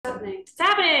happening? It's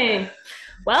happening.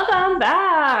 Welcome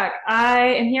back. I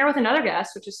am here with another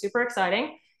guest, which is super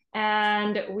exciting.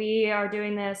 And we are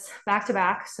doing this back to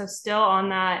back. So, still on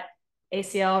that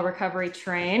ACL recovery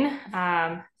train.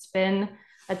 It's been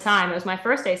a time. It was my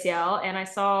first ACL, and I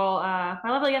saw my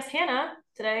lovely guest, Hannah,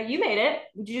 today. You made it.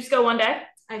 Did you just go one day?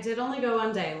 I did only go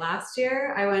one day. Last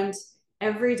year, I went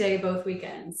every day, both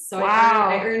weekends. So Wow.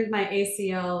 I earned my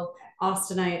ACL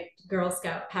Austinite Girl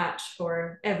Scout patch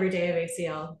for every day of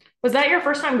ACL. Was that your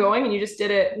first time going and you just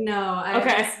did it? No,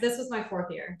 Okay. This was my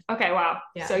fourth year. Okay, wow.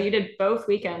 Yeah. So you did both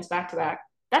weekends back to back.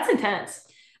 That's intense.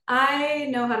 I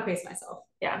know how to pace myself.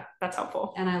 Yeah, that's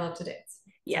helpful. And I love to dance.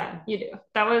 Yeah, you do.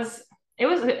 It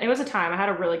was a time. I had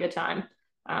a really good time.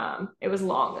 It was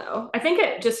long though. I think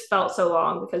it just felt so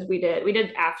long because we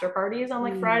did after parties on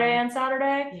like Friday and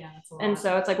Saturday. Yeah, that's a lot. And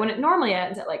so it's like when it normally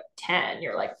ends at like 10,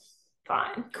 you're like,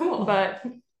 fine. Cool. But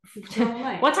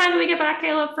what time did we get back,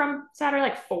 Caleb, from Saturday?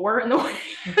 Like 4 in the morning.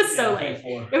 It was so late.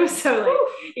 It was so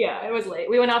late. Yeah, it was late.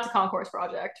 We went out to Concourse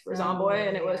Project for Zomboy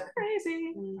and it was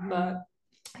crazy. But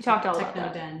we talked all about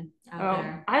that. Den out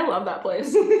there. I love that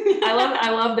place.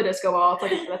 I love the disco ball. It's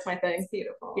like that's my thing. It's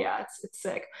beautiful. Yeah, it's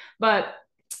sick. But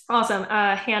awesome.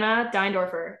 Hannah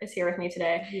Deindorfer is here with me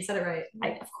today. You said it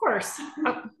right. Of course.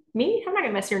 Me? I'm not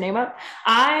gonna mess your name up.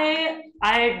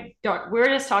 I don't. We were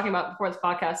just talking about before this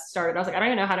podcast started. I was like, I don't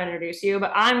even know how to introduce you,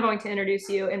 but I'm going to introduce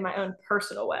you in my own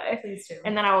personal way. Please do.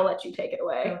 And then I will let you take it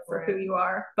away for who you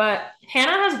are. But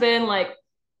Hannah has been like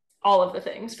all of the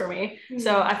things for me.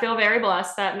 So I feel very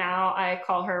blessed that now I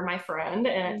call her my friend,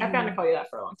 and I've gotten to call you that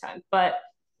for a long time. But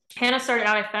Hannah started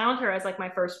out, I found her as like my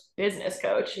first business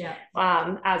coach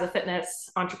as a fitness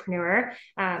entrepreneur.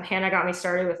 Hannah got me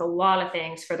started with a lot of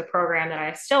things for the program that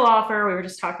I still offer. We were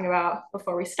just talking about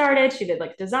before we started. She did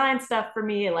like design stuff for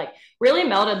me, and like really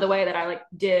melded the way that I like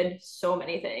did so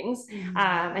many things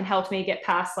and helped me get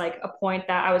past like a point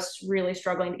that I was really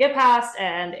struggling to get past.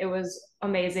 And it was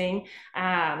amazing.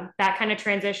 That kind of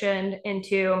transitioned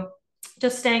into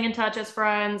just staying in touch as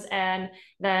friends. And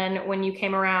then when you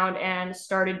came around and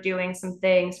started doing some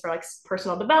things for like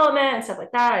personal development and stuff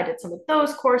like that, I did some of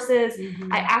those courses.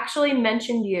 I actually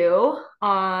mentioned you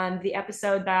on the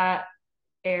episode that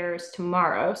airs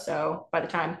tomorrow. So by the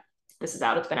time this is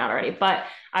out, it's been out already. But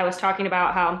I was talking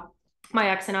about how my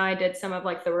ex and I did some of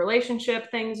like the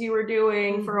relationship things you were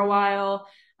doing for a while.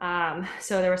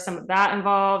 So there was some of that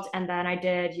involved. And then I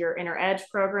did your Inner Edge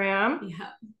program. Yeah.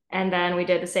 And then we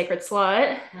did the Sacred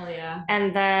Slut. Hell yeah.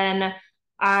 And then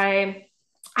I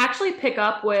actually pick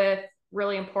up with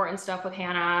really important stuff with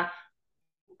Hannah.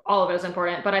 All of it is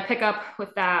important, but I pick up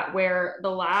with that where the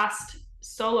last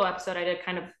solo episode I did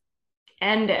kind of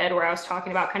ended, where I was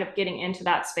talking about kind of getting into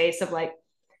that space of like,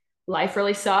 life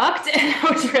really sucked and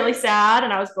I was really sad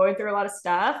and I was going through a lot of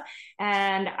stuff.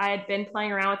 And I had been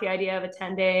playing around with the idea of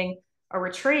attending a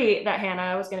retreat that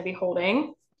Hannah was going to be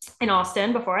holding in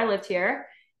Austin before I lived here.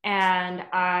 And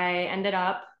I ended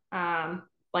up I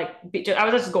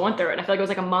was just going through it. And I feel like it was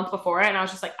like a month before it. And I was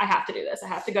just like, I have to do this. I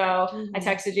have to go. I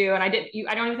texted you and I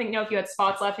don't even think know if you had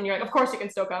spots left. And you're like, of course you can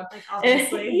still come. Like,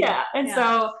 obviously. Yeah. And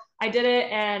so I did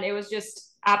it and it was just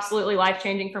absolutely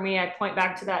life-changing for me. I point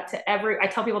back to that I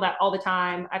tell people that all the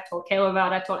time. I've told Caleb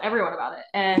about it. I've told everyone about it.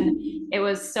 And it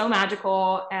was so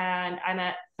magical and I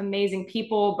met amazing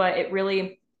people, but it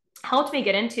really helped me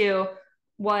get into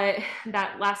what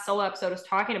that last solo episode was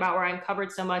talking about, where I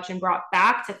uncovered so much and brought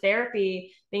back to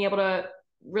therapy, being able to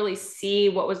really see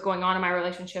what was going on in my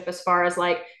relationship as far as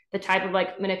like the type of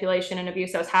like manipulation and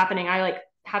abuse that was happening. I like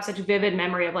have such vivid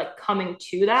memory of like coming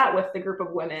to that with the group of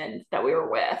women that we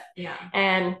were with. Yeah.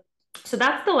 And so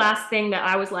that's the last thing that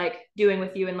I was like doing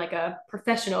with you in like a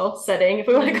professional setting, if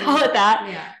we want to call it that.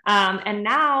 Yeah. And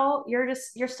now you're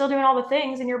still doing all the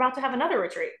things and you're about to have another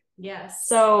retreat. Yes.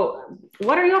 So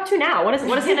what are you up to now?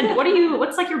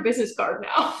 What's like your business card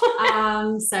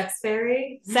now? Sex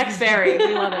fairy. Sex fairy.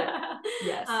 We love it.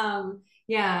 Yes.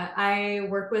 Yeah. I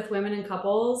work with women and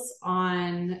couples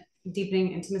on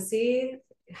deepening intimacy,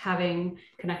 having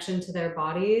connection to their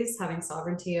bodies, having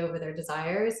sovereignty over their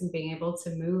desires, and being able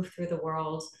to move through the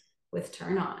world with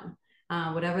turn on,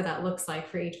 whatever that looks like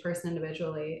for each person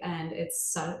individually. And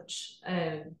it's such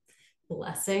a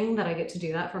blessing that I get to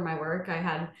do that for my work. I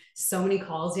had so many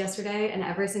calls yesterday, and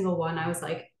every single one I was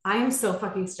like, I am so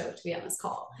fucking stoked to be on this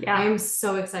call. Yeah. I am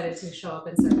so excited to show up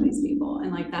and serve these people.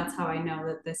 And like, that's how I know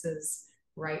that this is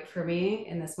right for me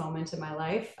in this moment in my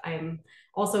life. I'm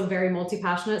also very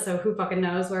multi-passionate, so who fucking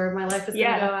knows where my life is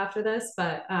going to go after this.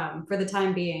 But for the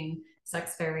time being,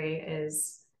 Sex Fairy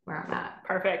is where I'm at.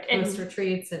 Perfect. Post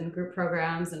retreats and group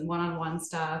programs and one-on-one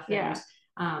stuff. Yeah. And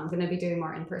I'm going to be doing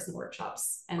more in-person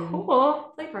workshops and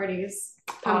play parties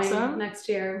coming next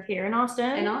year here in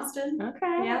Austin.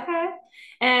 Okay. Yeah. Okay.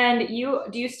 And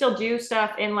do you still do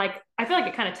stuff in like, I feel like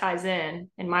it kind of ties in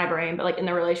my brain, but like in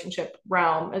the relationship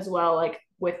realm as well, like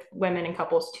with women and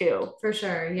couples too? For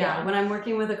sure. Yeah. When I'm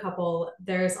working with a couple,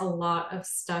 there's a lot of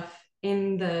stuff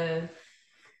in the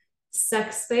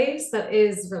sex space that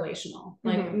is relational.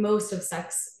 Like most of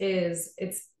sex is,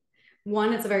 it's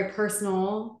a very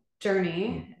personal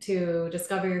journey to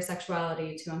discover your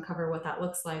sexuality, to uncover what that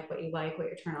looks like, what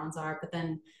your turn-ons are. But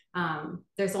then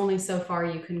there's only so far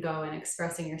you can go in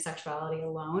expressing your sexuality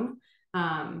alone.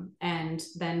 And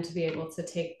then to be able to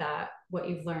take that, what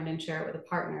you've learned, and share it with a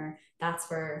partner,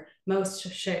 that's where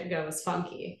most shit goes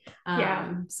funky.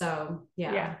 So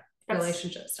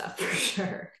relationship stuff for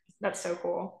sure. That's so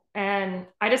cool. And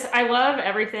I love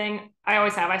everything. I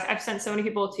always have. I've sent so many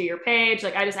people to your page.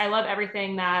 Like I love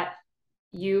everything that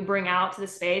you bring out to the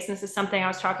space. And this is something I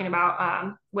was talking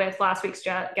about with last week's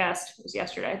guest. It was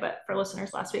yesterday, but for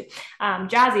listeners last week,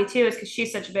 Jazzy too, is because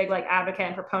she's such a big like advocate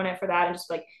and proponent for that. And just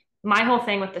like my whole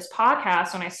thing with this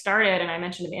podcast when I started, and I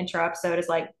mentioned in the intro episode, is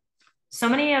like so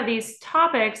many of these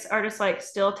topics are just like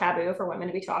still taboo for women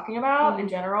to be talking about in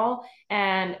general.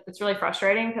 And it's really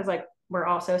frustrating because like we're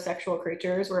also sexual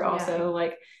creatures. We're also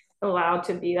like allowed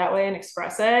to be that way and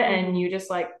express it. And you just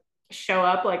like show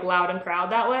up like loud and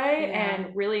proud that way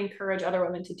and really encourage other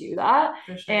women to do that.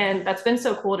 Sure. And that's been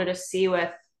so cool to just see with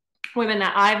women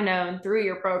that I've known through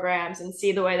your programs and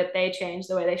see the way that they change,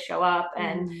 the way they show up.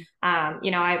 And,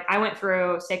 you know, I went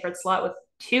through Sacred Slut with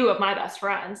 2 of my best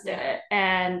friends did it.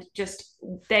 And just,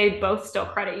 they both still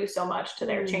credit you so much to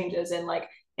their changes in like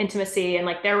intimacy and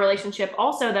like their relationship.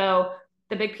 Also though,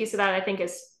 the big piece of that I think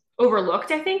is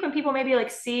overlooked. I think when people maybe like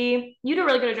see, you do a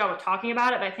really good job of talking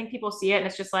about it, but I think people see it and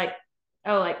it's just like,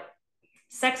 oh, like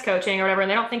sex coaching or whatever. And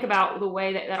they don't think about the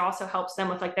way that also helps them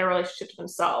with like their relationship to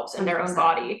themselves and 100%. Their own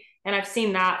body. And I've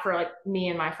seen that for like me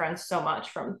and my friends so much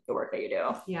from the work that you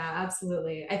do. Yeah,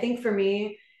 absolutely. I think for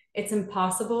me, it's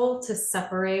impossible to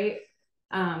separate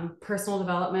personal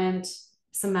development,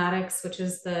 somatics, which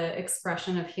is the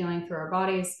expression of healing through our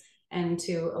bodies, and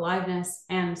to aliveness,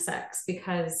 and sex,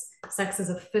 because sex is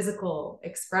a physical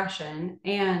expression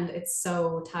and it's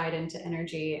so tied into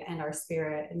energy and our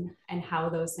spirit and how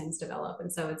those things develop.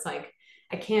 And so it's like,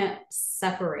 I can't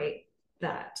separate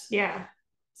that. Yeah.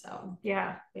 So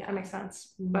yeah, that makes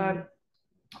sense. But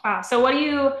so what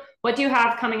do you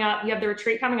have coming up? You have the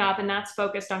retreat coming up, and that's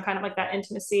focused on kind of like that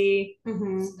intimacy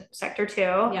sector too.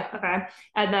 Yeah. Okay.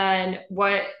 And then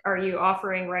what are you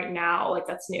offering right now? Like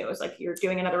that's new. Is like you're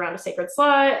doing another round of Sacred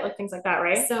Slut, like things like that,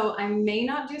 right? So I may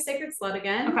not do Sacred Slut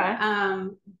again. Okay.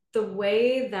 The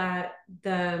way that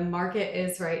the market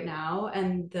is right now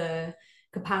and the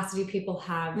capacity people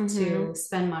have to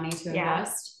spend money to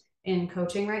invest in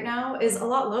coaching right now is a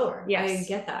lot lower. I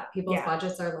get that people's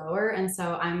budgets are lower. And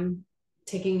so I'm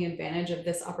taking advantage of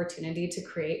this opportunity to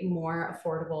create more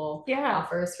affordable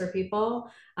offers for people.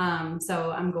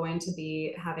 So I'm going to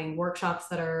be having workshops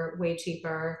that are way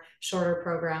cheaper, shorter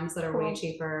programs that are way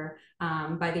cheaper.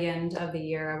 By the end of the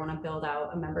year, I want to build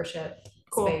out a membership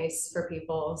space for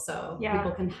people so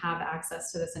people can have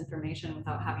access to this information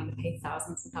without having to pay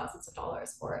thousands and thousands of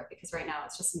dollars for it, because right now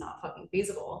it's just not fucking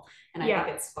feasible. And I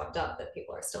think it's fucked up that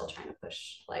people are still trying to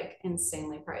push like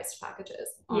insanely priced packages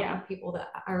on people that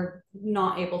are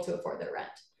not able to afford their rent.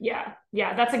 Yeah,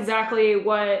 that's exactly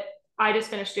what I just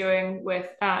finished doing with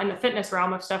in the fitness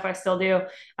realm of stuff I still do.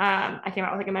 I came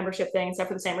out with like a membership thing and stuff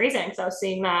for the same reason, because I was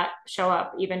seeing that show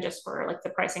up even just for like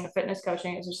the pricing of fitness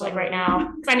coaching. It's just like right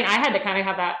now, because I mean I had to kind of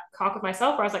have that talk with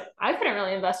myself where I was like, I couldn't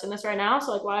really invest in this right now,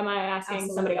 so like why am I asking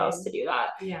somebody else to do that?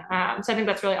 So I think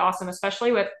that's really awesome,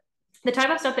 especially with the type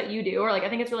of stuff that you do. Or like I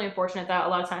think it's really unfortunate that a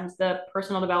lot of times the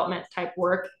personal development type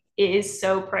work is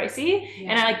so pricey,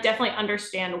 and I like definitely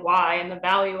understand why and the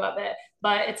value of it,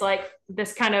 but it's like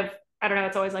this kind of, I don't know,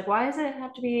 it's always like, why does it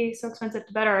have to be so expensive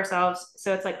to better ourselves?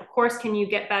 So it's like, of course, can you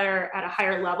get better at a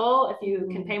higher level if you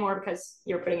can pay more because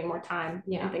you're putting in more time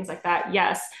and things like that?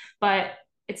 Yes. But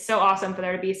it's so awesome for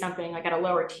there to be something like at a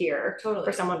lower tier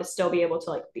for someone to still be able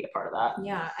to like be a part of that.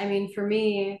 Yeah. I mean, for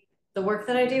me, the work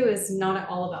that I do is not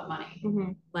all about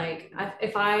money. Like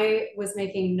if I was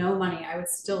making no money, I would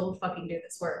still fucking do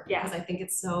this work because I think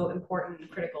it's so important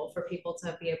and critical for people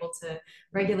to be able to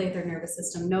regulate their nervous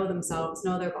system, know themselves,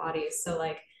 know their bodies. So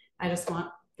like, I just want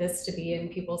this to be in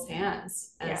people's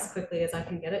hands as quickly as I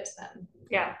can get it to them.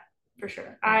 Yeah, for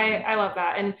sure. I love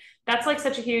that. And that's like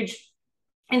such a huge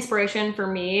inspiration for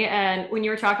me. And when you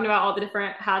were talking about all the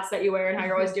different hats that you wear and how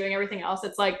you're always doing everything else,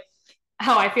 it's like,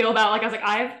 how I feel about, like, I was like,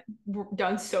 I've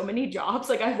done so many jobs,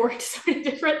 like I've worked so many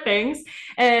different things,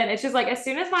 and it's just like, as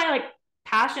soon as my like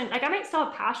passion, like I might still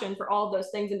have passion for all of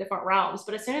those things in different realms,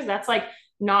 but as soon as that's like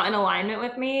not in alignment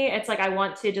with me, it's like I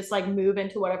want to just like move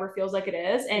into whatever feels like it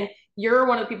is. And you're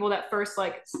one of the people that first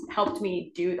like helped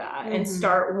me do that and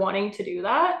start wanting to do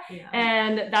that.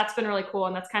 And that's been really cool.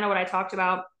 And that's kind of what I talked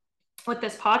about with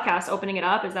this podcast, opening it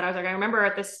up, is that I was like, I remember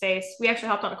at this space, we actually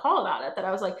hopped on a call about it, that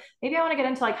I was like, maybe I want to get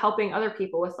into like helping other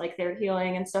people with like their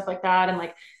healing and stuff like that. And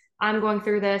like, I'm going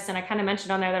through this. And I kind of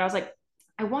mentioned on there that I was like,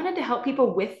 I wanted to help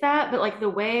people with that, but like the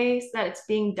ways that it's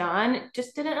being done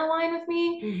just didn't align with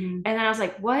me. And then I was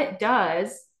like, what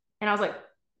does? And I was like,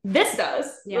 this does.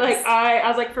 Like I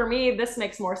was like, for me, this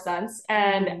makes more sense.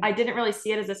 And I didn't really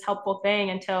see it as this helpful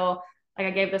thing until like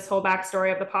I gave this whole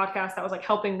backstory of the podcast that was like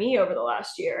helping me over the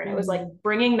last year. And it was like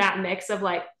bringing that mix of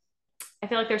like, I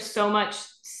feel like there's so much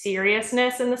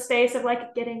seriousness in the space of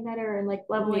like getting better and like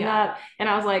leveling up. And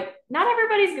I was like, not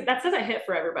everybody's, that doesn't hit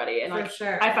for everybody. And like,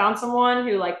 I found someone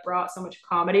who like brought so much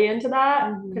comedy into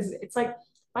that, because it's like,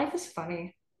 life is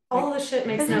funny. All the shit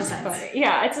makes no sense. Funny.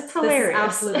 Yeah, it's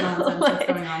hilarious. This absolute nonsense that's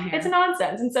going on here. It's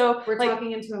nonsense. And so we're like,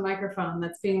 talking into a microphone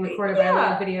that's being recorded by a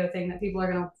little video thing that people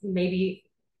are going to maybe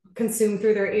consume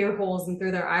through their ear holes and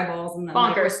through their eyeballs, and then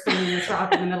like, we're spinning this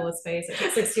rock in the middle of space. It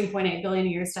took 16.8 billion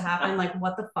years to happen. Like,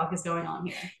 what the fuck is going on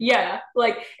here? Yeah,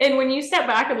 like, and when you step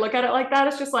back and look at it like that,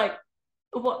 it's just like,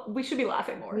 well, we should be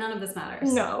laughing more. None of this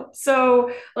matters. No.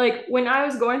 So like when I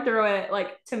was going through it,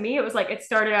 like to me, it was like, it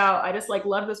started out, I just like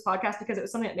loved this podcast because it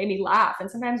was something that made me laugh. And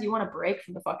sometimes you want to break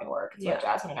from the fucking work. It's what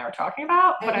Jasmine and I were talking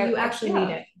about. But you actually need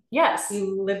it. Yes.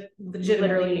 You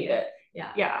legitimately need it.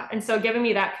 Yeah. And so giving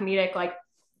me that comedic like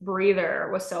breather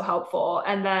was so helpful.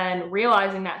 And then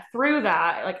realizing that through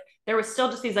that, like there was still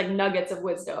just these like nuggets of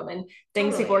wisdom and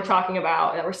things people were talking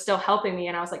about that were still helping me.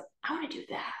 And I was like, I want to do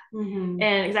that.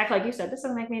 And exactly like you said, this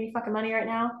doesn't make me any fucking money right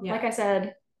now. Like I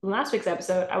said in last week's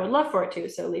episode, I would love for it to.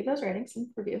 So leave those ratings and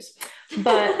reviews,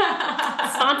 but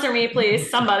sponsor me, please,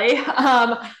 somebody.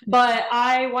 But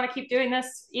I want to keep doing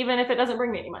this, even if it doesn't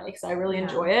bring me any money, because I really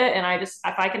enjoy it. And I just,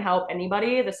 if I can help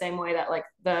anybody the same way that like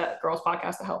the girls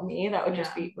podcast will help me, that would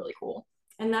just be really cool.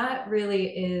 And that really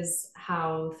is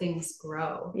how things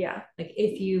grow. Like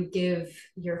if you give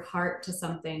your heart to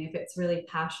something, if it's really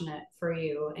passionate for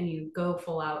you and you go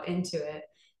full out into it,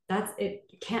 it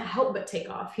can't help but take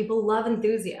off. People love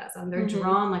enthusiasm. They're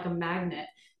drawn like a magnet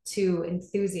to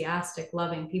enthusiastic,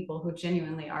 loving people who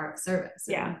genuinely are of service.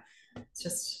 And it's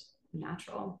just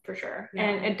natural. For sure.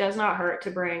 And it does not hurt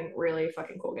to bring really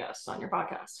fucking cool guests on your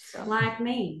podcast. So. Like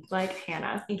me. Like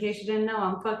Hannah. In case you didn't know,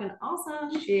 I'm fucking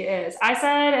awesome. She is. I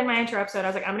said in my intro episode, I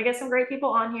was like, I'm gonna get some great people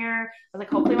on here. I was like,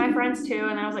 hopefully my friends too.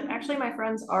 And then I was like, actually my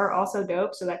friends are also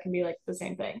dope, so that can be like the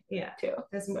same thing. Too.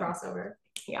 There's some crossover.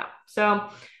 So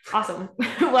awesome.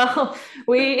 Well,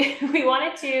 we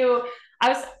wanted to,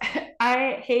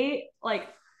 I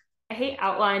hate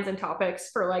outlines and topics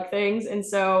for like things. And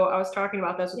so I was talking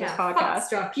about this with this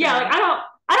podcast. Like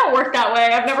I don't work that way.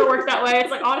 I've never worked that way.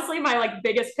 It's like, honestly, my like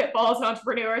biggest pitfall as an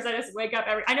entrepreneur is I just wake up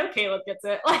I know Caleb gets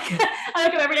it. Like I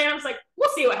wake up every day and I'm just like, we'll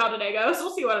see how today goes.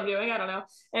 We'll see what I'm doing. I don't know.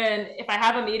 And if I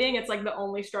have a meeting, it's like the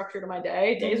only structure to my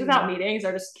day. Days without meetings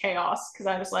are just chaos. Cause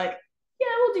I'm just like, yeah,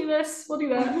 we'll do this. We'll do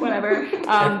that. Whatever.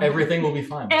 Everything will be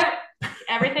fine.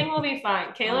 Everything will be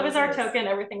fine. Caleb is our token.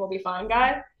 Everything will be fine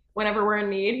guy. Whenever we're in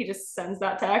need, he just sends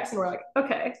that text and we're like,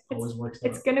 okay,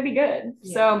 it's going to be good.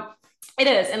 So it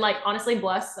is. And like, honestly,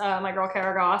 bless my girl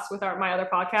Kara Goss with my other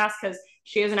podcast, because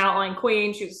she is an outline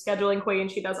queen. She's a scheduling queen.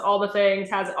 She does all the things,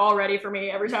 has it all ready for me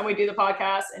every time we do the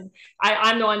podcast. And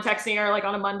I'm the one texting her like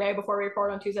on a Monday before we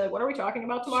record on Tuesday. Like, what are we talking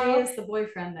about tomorrow? She is the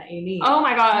boyfriend that you need. Oh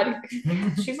my God.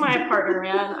 She's my partner,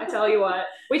 man. I tell you what,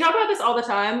 we talk about this all the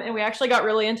time. And we actually got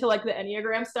really into like the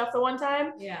Enneagram stuff the one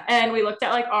time. And we looked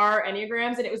at like our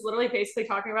Enneagrams, and it was literally basically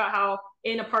talking about how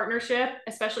in a partnership,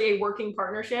 especially a working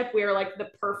partnership, we are like the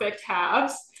perfect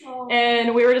halves.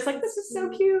 And we were just like, this is so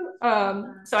cute.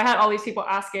 So I had all these people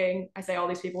asking, I say all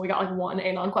these people, we got like one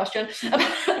anon question.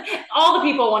 All the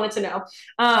people wanted to know,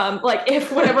 like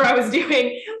if whatever I was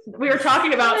doing, we were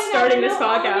talking about starting this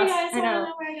podcast. I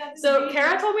know. So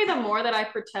Kara told me the more that I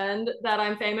pretend that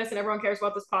I'm famous and everyone cares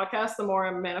about this podcast, the more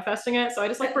I'm manifesting it. So I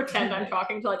just like pretend I'm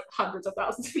talking to like hundreds of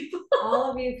thousands of people.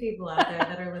 All of you people out there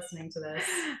that are listening to this.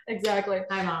 Exactly.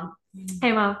 Hi, Mom.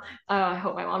 Hey, Mom. I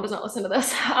hope my mom doesn't listen to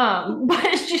this.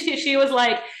 But she was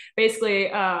like basically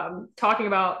talking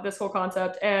about this whole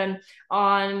concept, and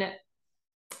on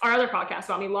our other podcast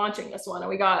about me launching this one, and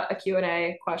we got a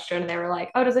Q&A question, and they were like,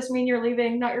 oh, does this mean you're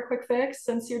leaving Not Your Quick Fix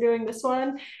since you're doing this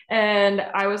one? And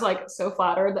I was like so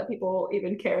flattered that people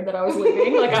even cared that I was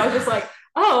leaving. Like I was just like,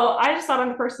 oh, I just thought I'm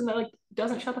the person that like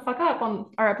doesn't shut the fuck up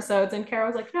on our episodes. And Kara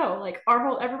was like, no, like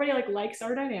everybody like likes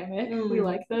our dynamic. We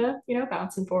like the,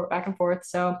 bouncing forward, back and forth.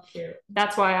 So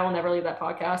that's why I will never leave that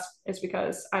podcast, is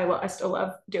because I still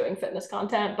love doing fitness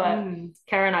content, but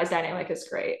Kara and I's dynamic is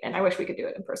great. And I wish we could do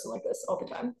it in person like this all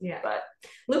the time. Yeah. But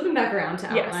looping back around to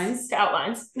outlines. Yes, to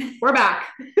outlines. We're back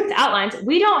to outlines.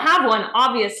 We don't have one,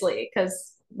 obviously,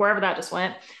 because wherever that just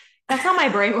went, that's how my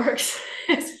brain works.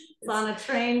 It's on a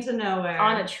train to nowhere.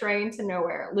 On a train to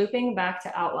nowhere. Looping back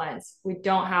to outlines. We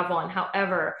don't have one.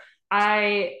 However,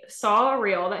 I saw a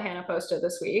reel that Hannah posted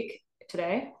this week.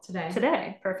 Today.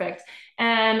 Perfect.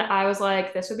 And I was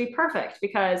like, this would be perfect,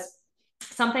 because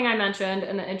something I mentioned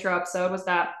in the intro episode was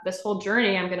that this whole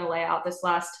journey I'm going to lay out this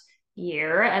last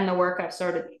year, and the work I've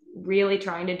started really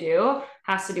trying to do,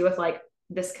 has to do with like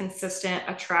this consistent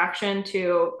attraction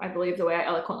to, I believe the way I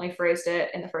eloquently phrased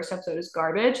it in the first episode is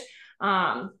garbage.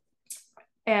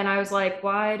 And I was like,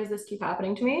 why does this keep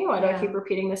happening to me? Why do I keep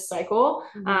repeating this cycle?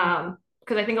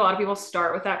 Because I think a lot of people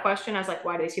start with that question as like,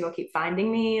 why do these people keep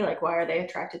finding me? Like, why are they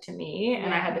attracted to me?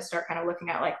 And I had to start kind of looking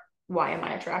at like, why am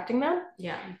I attracting them?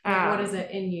 Yeah. Like, what is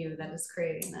it in you that is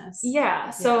creating this?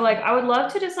 Yeah. So like, I would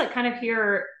love to just like kind of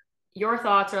hear your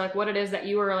thoughts, or like what it is that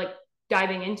you were like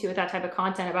diving into with that type of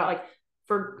content about, like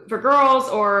for girls,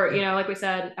 or, like we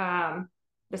said,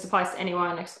 this applies to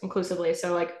anyone inclusively.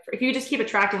 So like, if you just keep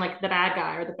attracting like the bad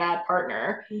guy or the bad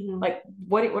partner, like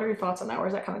what are your thoughts on that?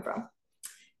 Where's that coming from?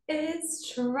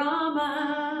 It's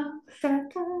trauma. Dun,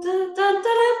 dun, dun, dun,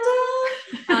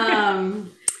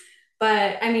 dun.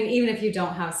 But I mean, even if you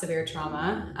don't have severe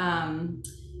trauma,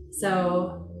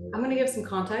 so I'm going to give some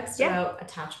context about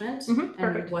attachment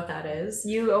and what that is.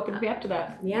 You opened me up to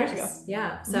that years ago.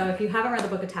 Yeah. So if you haven't read the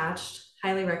book Attached,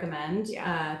 highly recommend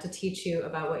to teach you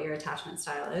about what your attachment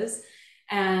style is.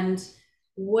 And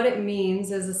what it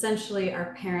means is essentially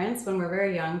our parents, when we're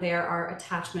very young, they are our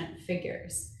attachment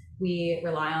figures. We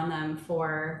rely on them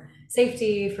for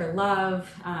safety, for love,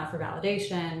 for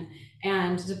validation.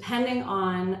 And depending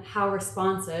on how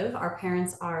responsive our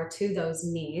parents are to those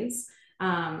needs,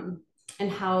 and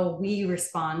how we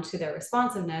respond to their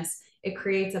responsiveness, it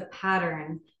creates a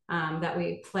pattern that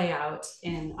we play out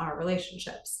in our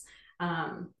relationships.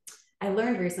 I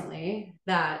learned recently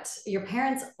that your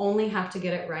parents only have to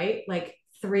get it right like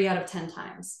 3 out of 10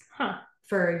 times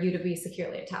for you to be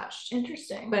securely attached.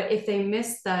 Interesting. But if they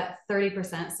miss that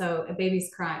 30%, so a baby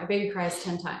cries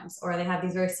 10 times, or they have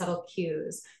these very subtle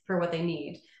cues for what they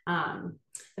need.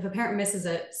 If a parent misses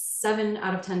it 7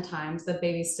 out of 10 times, the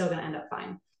baby's still going to end up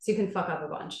fine. So you can fuck up a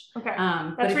bunch. Okay.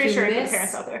 That's reassuring for the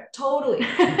parents out there. Totally.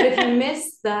 But if you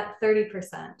miss that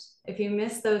 30%, if you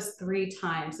miss those 3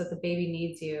 times that the baby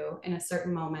needs you in a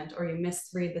certain moment, or you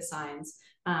misread the signs,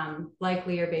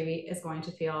 likely your baby is going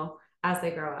to feel, as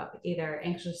they grow up, either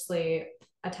anxiously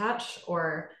attached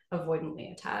or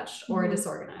avoidantly attached or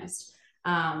disorganized.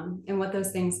 And what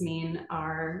those things mean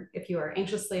are, if you are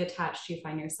anxiously attached, you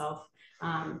find yourself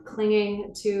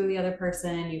clinging to the other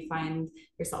person. You find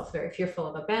yourself very fearful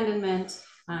of abandonment.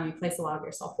 You place a lot of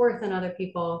your self-worth in other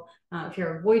people. If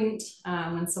you're avoidant,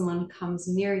 when someone comes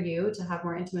near you to have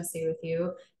more intimacy with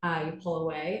you, you pull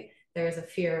away. There's a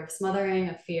fear of smothering,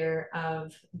 a fear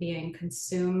of being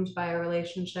consumed by a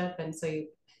relationship, and so you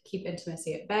keep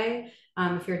intimacy at bay.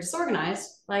 If you're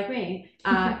disorganized, like me,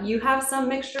 you have some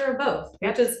mixture of both,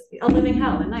 which is a living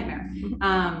hell, a nightmare.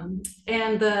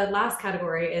 And the last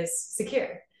category is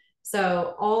secure.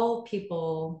 So all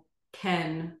people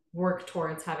can work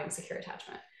towards having secure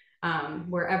attachment.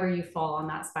 Wherever you fall on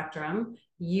that spectrum,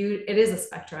 it is a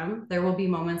spectrum. There will be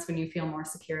moments when you feel more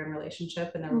secure in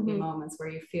relationship, and there will be moments where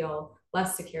you feel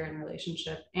less secure in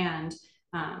relationship. And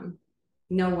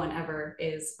no one ever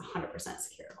is 100%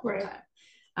 secure all the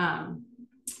time.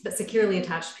 But securely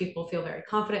attached people feel very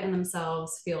confident in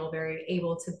themselves, feel very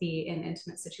able to be in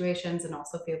intimate situations, and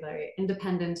also feel very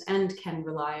independent and can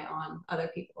rely on other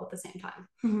people at the same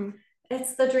time.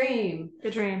 It's the dream.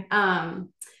 The dream.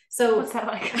 So what's that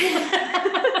like?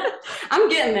 I'm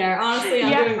getting there, honestly.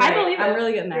 I'm doing great. I believe it. I'm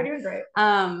really getting there. You're doing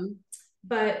great.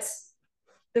 But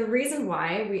the reason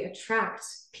why we attract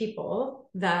people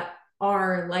that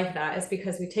are like that is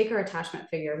because we take our attachment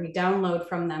figure, we download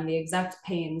from them the exact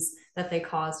pains that they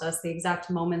caused us, the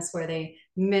exact moments where they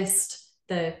missed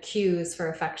the cues for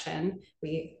affection.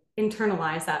 We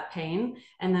internalize that pain.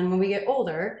 And then when we get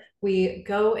older, we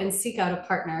go and seek out a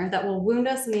partner that will wound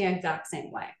us in the exact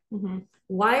same way.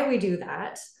 Why we do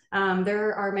that?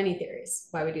 There are many theories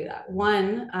why we do that.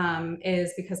 One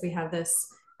is because we have this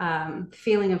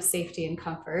feeling of safety and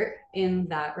comfort in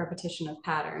that repetition of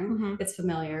pattern. It's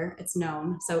familiar, it's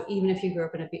known. So even if you grew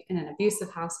up in an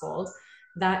abusive household,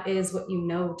 that is what you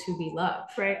know to be love.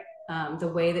 Right. The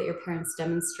way that your parents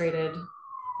demonstrated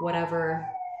whatever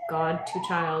God to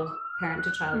child, parent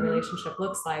to child relationship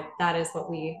looks like, that is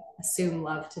what we assume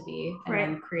love to be, and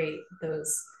then create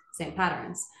those same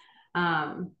patterns.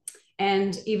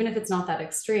 And even if it's not that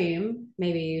extreme,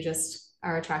 maybe you just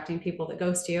are attracting people that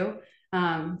ghost you.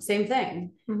 Same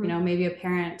thing. You know, maybe a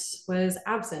parent was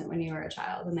absent when you were a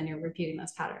child, and then you're repeating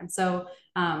those patterns. So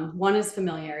one is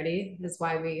familiarity, is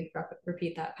why we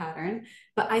repeat that pattern.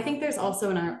 But I think there's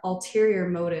also an ulterior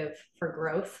motive for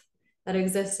growth that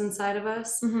exists inside of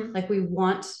us. Like we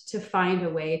want to find a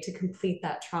way to complete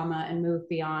that trauma and move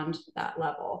beyond that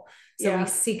level. So we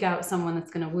seek out someone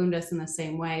that's going to wound us in the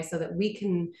same way, so that we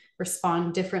can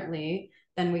respond differently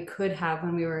than we could have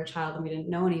when we were a child and we didn't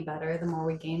know any better. The more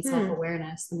we gain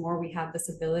self-awareness, the more we have this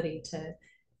ability to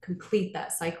complete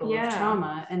that cycle of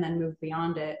trauma and then move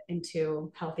beyond it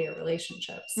into healthier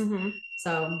relationships.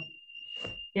 So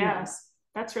yes.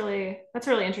 That's really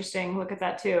interesting. Look at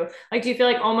that too. Like, do you feel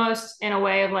like almost in a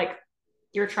way of like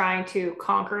you're trying to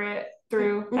conquer it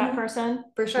through that person?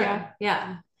 For sure.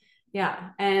 Yeah.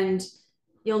 And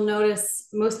you'll notice,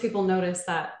 most people notice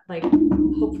that, like,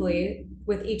 hopefully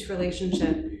with each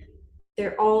relationship,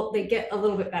 they get a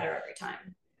little bit better every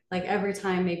time. Like every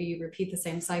time maybe you repeat the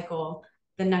same cycle,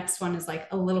 the next one is like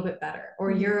a little bit better,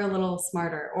 or you're a little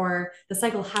smarter, or the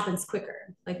cycle happens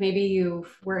quicker. Like maybe you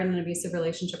were in an abusive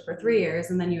relationship for 3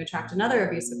 years and then you attract another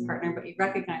abusive partner, but you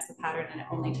recognize the pattern and it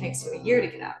only takes you a year to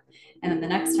get out. And then the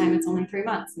next time it's only 3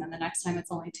 months. And then the next time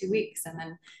it's only 2 weeks. And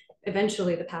then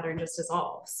eventually the pattern just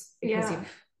dissolves because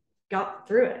you've got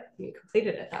through it. You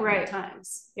completed it that many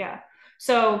times. Yeah.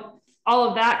 So all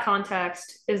of that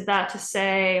context, is that to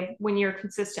say when you're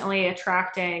consistently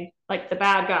attracting like the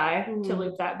bad guy to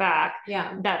loop that back,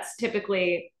 that's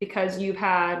typically because you've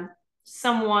had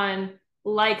someone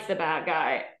like the bad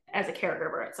guy as a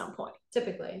caregiver at some point.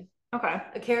 Typically. Okay.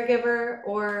 A caregiver,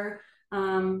 or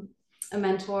a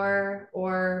mentor,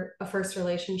 or a first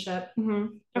relationship,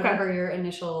 whatever your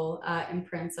initial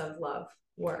imprints of love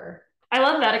were. I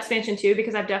love that expansion too,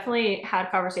 because I've definitely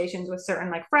had conversations with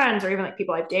certain like friends, or even like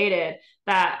people I've dated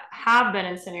that have been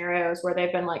in scenarios where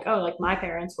they've been like, oh, like my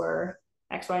parents were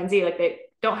X, Y, and Z. Like they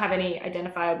don't have any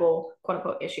identifiable quote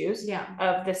unquote issues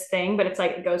of this thing, but it's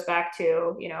like, it goes back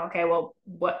to, you know, okay, well,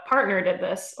 what partner did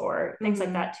this, or things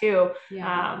like that too.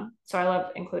 So I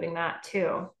love including that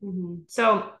too.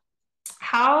 So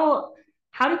how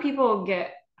do people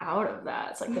get out of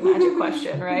that? It's like the magic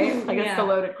question, right? Like it's the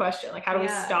loaded question. Like, how do we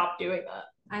stop doing that?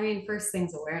 I mean, first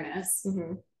thing's awareness.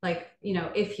 Like, you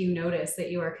know, if you notice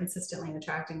that you are consistently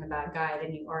attracting the bad guy,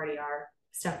 then you already are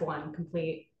step one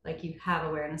complete. Like you have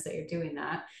awareness that you're doing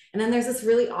that. And then there's this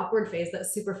really awkward phase that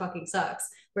super fucking sucks,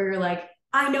 where you're like,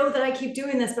 I know that I keep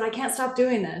doing this, but I can't stop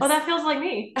doing this. Oh, that feels like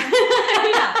me.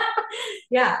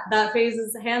 Yeah, that phase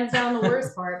is hands down the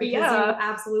worst part, because you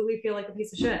absolutely feel like a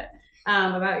piece of shit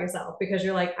about yourself, because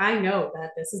you're like, I know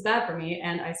that this is bad for me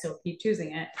and I still keep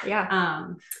choosing it.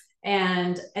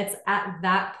 And it's at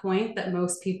that point that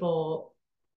most people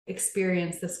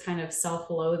experience this kind of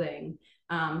self-loathing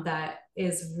that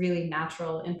is really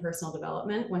natural in personal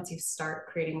development once you start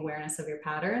creating awareness of your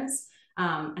patterns.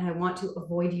 And I want to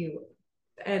warn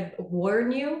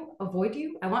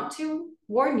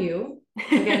you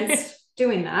against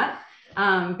doing that,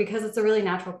 because it's a really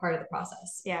natural part of the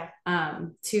process.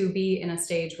 To be in a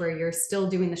stage where you're still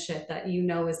doing the shit that you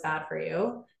know is bad for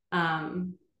you,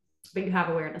 but you have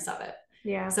awareness of it.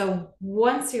 So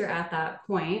once you're at that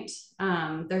point,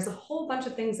 there's a whole bunch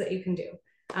of things that you can do.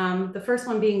 The first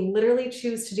one being literally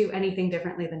choose to do anything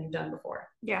differently than you've done before.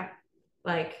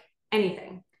 Like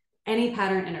anything, any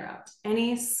pattern interrupt,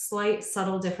 any slight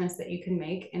subtle difference that you can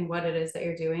make in what it is that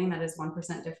you're doing that is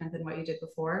 1% different than what you did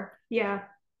before.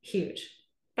 Huge.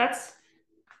 That's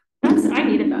I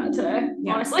needed that today,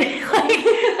 honestly. Like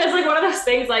it's like one of those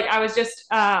things. Like I was just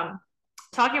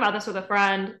talking about this with a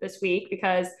friend this week,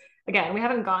 because again, we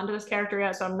haven't gone to this character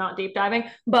yet, so I'm not deep diving,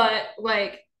 but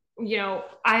like, you know,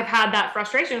 I've had that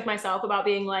frustration with myself about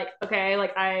being like, okay,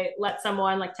 like I let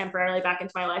someone like temporarily back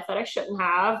into my life that I shouldn't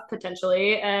have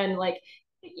potentially. And like,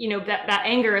 you know, that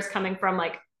anger is coming from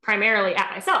like primarily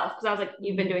at myself, because I was like,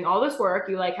 you've been doing all this work,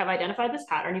 you like have identified this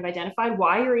pattern, you've identified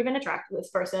why you're even attracted to this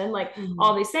person, like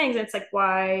all these things, and it's like,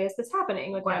 why is this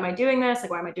happening? Like, why am I doing this? Like,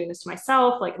 why am I doing this to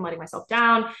myself? Like, I'm letting myself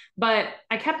down. But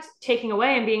I kept taking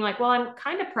away and being like, well, I'm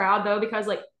kind of proud though, because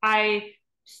like I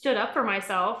stood up for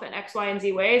myself in X, Y, and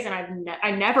Z ways. And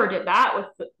I never did that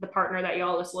with the partner that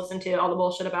y'all just listened to all the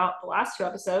bullshit about the last 2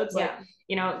 episodes. Like,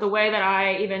 you know, the way that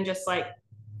I even just like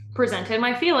presented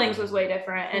my feelings was way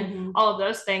different and all of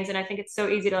those things. And I think it's so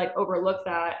easy to like overlook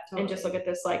that and just look at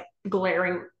this like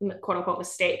glaring quote unquote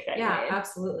mistake that you made.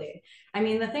 Absolutely. I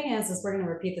mean, the thing is we're going to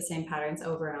repeat the same patterns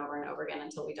over and over and over again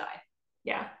until we die.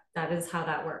 Yeah. That is how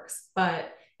that works.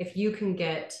 But if you can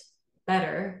get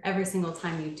better every single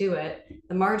time you do it,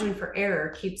 the margin for error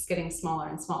keeps getting smaller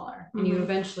and smaller. And you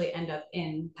eventually end up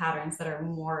in patterns that are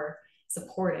more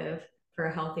supportive for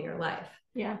a healthier life.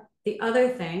 Yeah. The other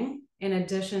thing, in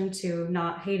addition to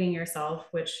not hating yourself,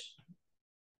 which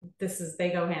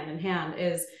they go hand in hand,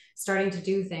 is starting to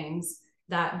do things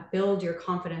that build your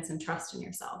confidence and trust in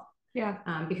yourself. Yeah.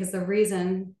 Because the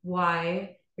reason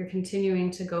why you're continuing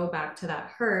to go back to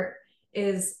that hurt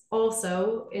is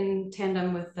also in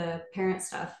tandem with the parent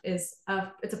stuff it's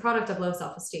a product of low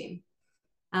self-esteem.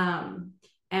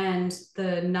 And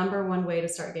the number one way to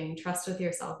start gaining trust with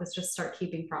yourself is just start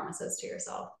keeping promises to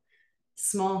yourself.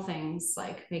 Small things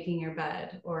like making your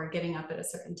bed or getting up at a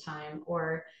certain time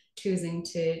or choosing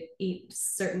to eat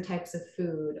certain types of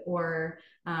food or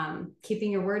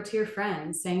keeping your word to your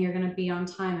friends, saying you're going to be on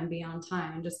time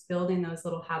and just building those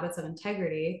little habits of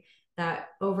integrity that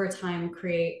over time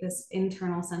create this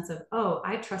internal sense of, oh,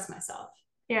 I trust myself.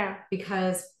 Yeah.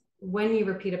 Because when you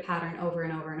repeat a pattern over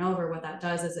and over and over, what that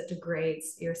does is it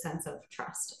degrades your sense of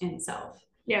trust in self.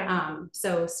 Yeah.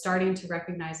 So starting to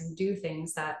recognize and do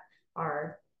things that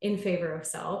are in favor of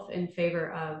self, in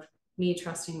favor of me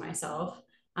trusting myself,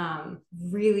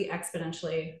 really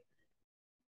exponentially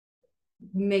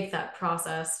make that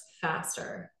process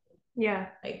faster. Yeah.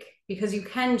 Like, because you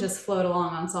can just float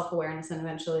along on self-awareness and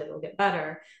eventually it'll get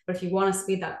better. But if you want to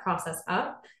speed that process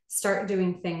up, start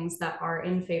doing things that are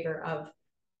in favor of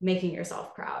making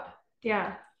yourself proud.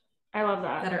 Yeah. I love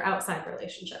that. That are outside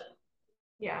relationship.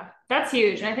 Yeah. That's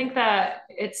huge. And I think that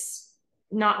it's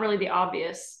not really the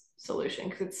obvious solution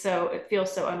because it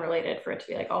feels so unrelated for it to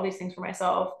be like all these things for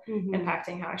myself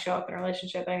impacting how I show up in a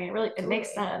relationship. I mean, it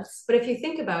makes sense. But if you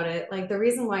think about it, like the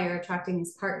reason why you're attracting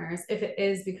these partners, if it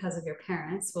is because of your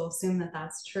parents, we'll assume that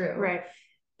that's true. Right.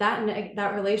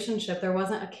 That relationship, there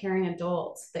wasn't a caring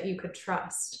adult that you could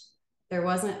trust. There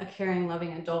wasn't a caring,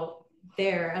 loving adult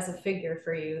there as a figure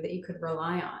for you that you could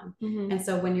rely on. And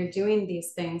so when you're doing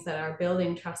these things that are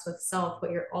building trust with self, what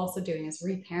you're also doing is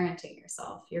reparenting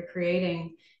yourself. You're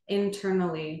creating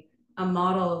internally a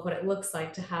model of what it looks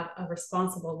like to have a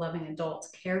responsible, loving adult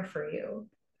care for you.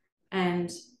 And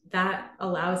that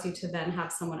allows you to then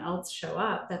have someone else show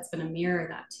up that's going to mirror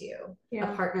that to you. A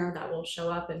partner that will show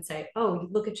up and say, oh,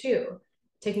 look at you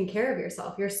taking care of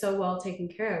yourself. You're so well taken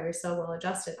care of. You're so well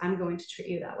adjusted. I'm going to treat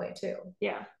you that way too.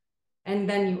 Yeah. And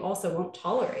then you also won't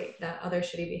tolerate that other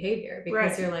shitty behavior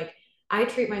because you're like, I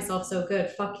treat myself so good.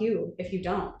 Fuck you if you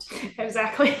don't.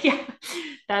 Exactly. Yeah.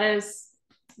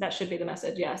 That should be the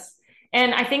message. Yes.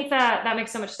 And I think that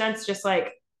makes so much sense. Just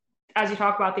like, as you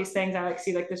talk about these things, I like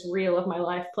see like this reel of my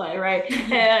life play. Right.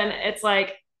 And it's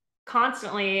like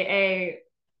constantly a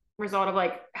result of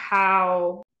like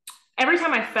how every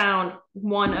time I found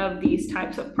one of these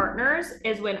types of partners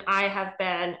is when I have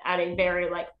been at a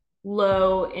very like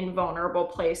low and vulnerable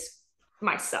place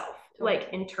myself, like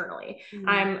internally.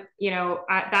 I'm,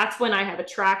 that's when I have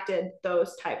attracted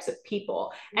those types of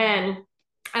people. And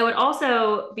I would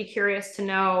also be curious to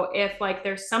know if like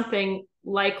there's something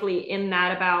likely in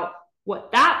that about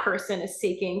what that person is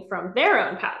seeking from their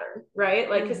own pattern, right?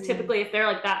 Like, because typically if they're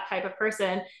like that type of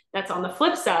person that's on the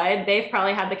flip side, they've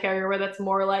probably had the caregiver that's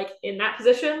more like in that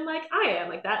position, like I am,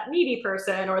 like that needy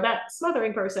person or that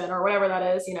smothering person or whatever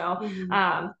that is, and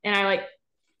I like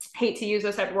hate to use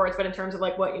those type of words, but in terms of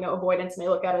like what, avoidance may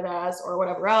look at it as or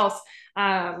whatever else,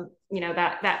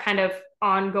 that kind of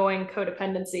ongoing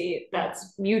codependency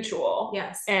that's mutual.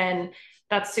 Yes. And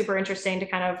that's super interesting to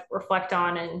kind of reflect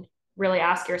on and really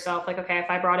ask yourself, like, okay, if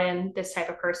I brought in this type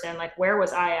of person, like where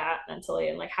was I at mentally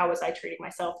and like how was I treating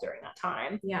myself during that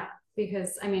time? Yeah,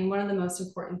 because I mean, one of the most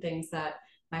important things that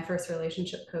my first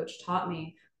relationship coach taught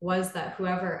me was that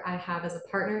whoever I have as a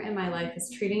partner in my life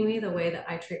is treating me the way that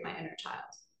I treat my inner child.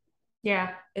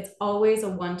 Yeah. It's always a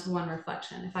one-to-one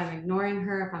reflection. If I'm ignoring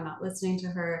her, if I'm not listening to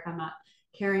her, if I'm not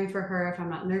caring for her, if I'm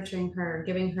not nurturing her,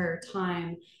 giving her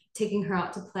time, taking her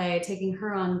out to play, taking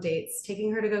her on dates,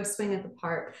 taking her to go swing at the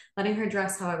park, letting her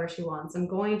dress however she wants, I'm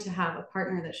going to have a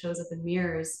partner that shows up and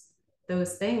mirrors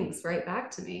those things right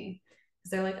back to me.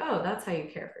 Because they're like, oh, that's how you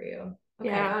care for you.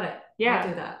 Okay, I got it. Yeah. I'll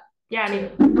do that. Yeah, I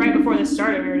mean, right before this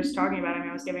started, we were just talking about it. I mean,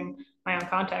 I was giving my own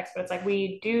context, but it's like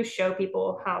we do show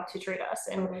people how to treat us.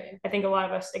 And I think a lot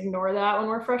of us ignore that when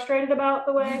we're frustrated about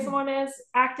the way someone is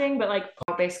acting. But like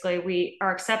basically we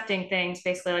are accepting things,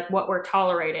 basically like what we're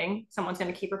tolerating. Someone's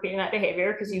going to keep repeating that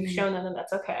behavior because you've shown them that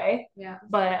that's okay. Yeah.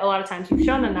 But a lot of times you've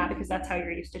shown them that because that's how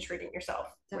you're used to treating yourself.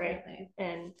 Definitely. Right.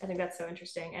 And I think that's so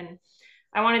interesting. And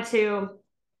I wanted to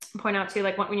point out too,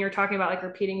 like when you were talking about like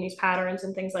repeating these patterns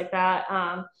and things like that.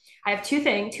 I have two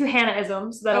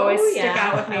Hannah-isms that always stick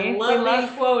out with me. We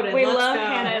love quoted. We love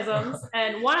Hannah-isms.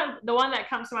 And the one that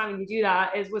comes to mind when you do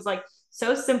that was like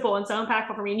so simple and so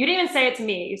impactful for me. And you didn't even say it to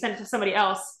me. You sent it to somebody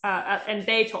else, and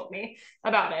they told me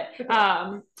about it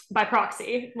by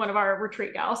proxy, one of our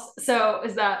retreat gals. So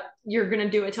is that you're going to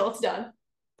do it till it's done.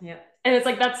 Yeah. And it's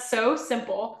like, that's so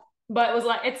simple, but it was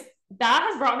like, that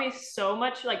has brought me so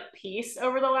much like peace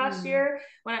over the last year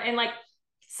and like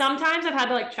sometimes I've had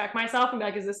to like check myself and be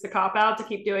like, is this the cop out to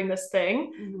keep doing this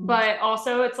thing? But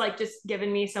also it's like just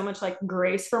given me so much like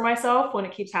grace for myself when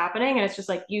it keeps happening. And it's just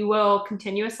like, you will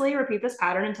continuously repeat this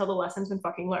pattern until the lesson's been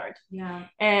fucking learned. Yeah.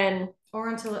 Or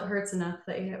until it hurts enough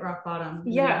that you hit rock bottom.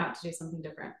 And yeah. You have to do something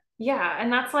different. Yeah.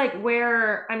 And that's like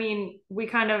where, I mean, we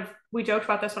joked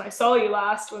about this when I saw you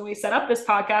last, when we set up this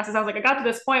podcast, is I was like, I got to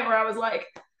this point where I was like,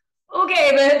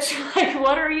 okay, bitch, like,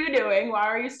 what are you doing? Why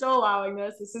are you still allowing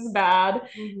this? This is bad.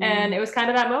 And it was kind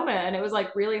of that moment, and it was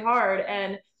like really hard.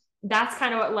 And that's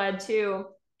kind of what led to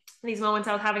these moments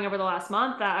I was having over the last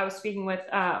month that I was speaking with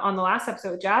on the last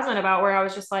episode with Jasmine about, where I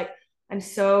was just like, I'm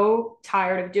so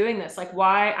tired of doing this. Like,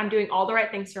 why I'm doing all the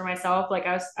right things for myself. Like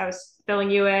I was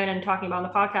filling you in and talking about on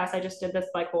the podcast. I just did this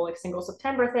like whole like single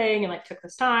September thing and like took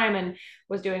this time and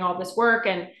was doing all this work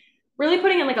and really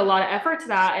putting in like a lot of effort to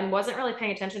that, and wasn't really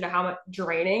paying attention to how much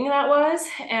draining that was.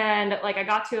 And like, I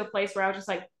got to a place where I was just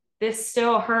like, this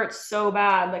still hurts so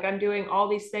bad. Like I'm doing all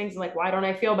these things and like, why don't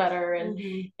I feel better? And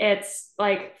it's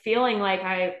like feeling like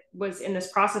I was in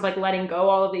this process of like letting go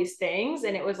all of these things.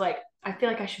 And it was like, I feel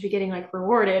like I should be getting like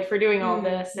rewarded for doing all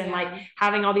this and like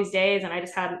having all these days. And I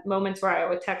just had moments where I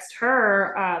would text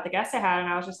her, the guest I had, and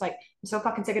I was just like, I'm so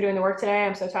fucking sick of doing the work today.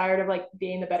 I'm so tired of like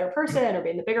being the better person or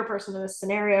being the bigger person in this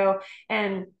scenario.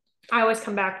 And I always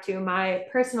come back to my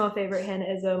personal favorite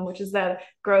Hannah-ism, which is that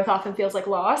growth often feels like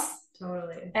loss.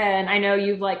 Totally. And I know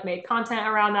you've like made content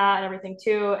around that and everything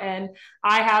too. And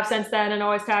I have since then, and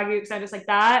always tag you because I just like,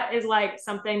 that is like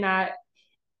something that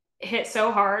hit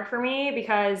so hard for me,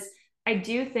 because I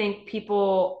do think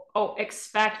people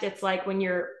expect it's like when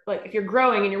you're like, if you're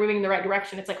growing and you're moving in the right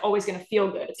direction, it's like always going to feel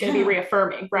good. It's going to be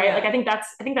reaffirming, right? Yeah. Like I think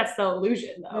that's the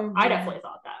illusion though. I definitely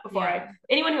thought that before.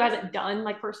 Anyone who hasn't done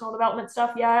like personal development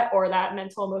stuff yet, or that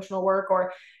mental emotional work,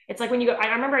 or it's like when you go,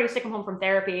 I remember I used to come home from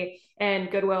therapy,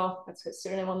 and Goodwill, that's his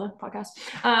pseudonym on the podcast,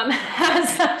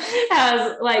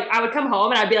 has like, I would come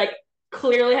home and I'd be like,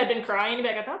 clearly had been crying and be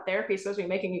like, I thought therapy is supposed to be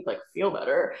making you like feel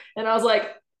better. And I was like,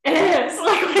 it is.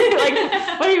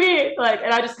 Like, what do you mean? Like,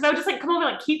 and I would just like come home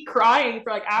and like keep crying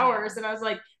for like hours. And I was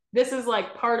like, this is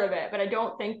like part of it. But I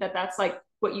don't think that that's like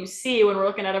what you see when we're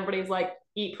looking at everybody's like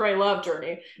eat, pray, love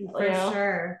journey. For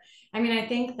sure. I mean, I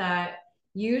think that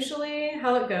usually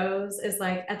how it goes is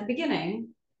like at the beginning,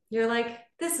 you're like,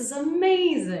 this is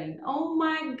amazing. Oh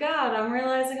my God, I'm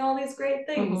realizing all these great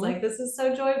things. Like, this is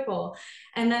so joyful.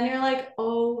 And then you're like,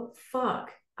 oh,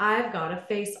 fuck, I've got to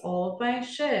face all of my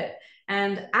shit.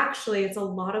 And actually, it's a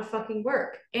lot of fucking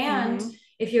work. And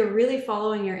if you're really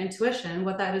following your intuition,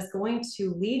 what that is going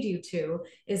to lead you to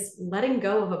is letting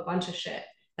go of a bunch of shit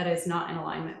that is not in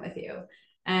alignment with you,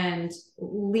 and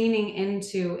leaning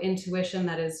into intuition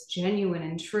that is genuine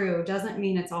and true. Doesn't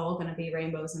mean it's all going to be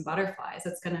rainbows and butterflies.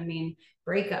 It's going to mean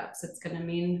breakups. It's going to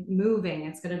mean moving.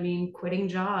 It's going to mean quitting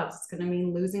jobs. It's going to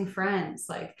mean losing friends.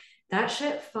 Like, that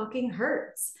shit fucking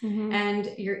hurts.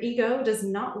 And your ego does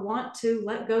not want to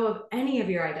let go of any of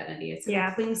your identity. It's going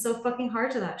to cling so fucking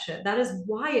hard to that shit. That is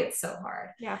why it's so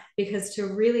hard. Because to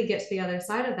really get to the other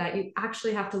side of that, you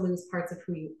actually have to lose parts of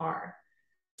who you are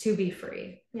to be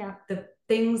free. The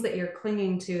things that you're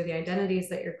clinging to, the identities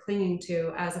that you're clinging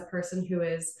to as a person who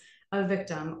is a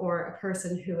victim, or a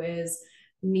person who is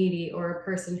needy, or a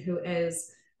person who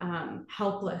is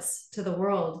helpless to the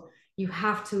world, you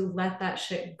have to let that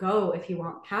shit go if you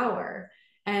want power.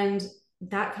 And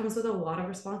that comes with a lot of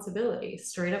responsibility.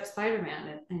 Straight up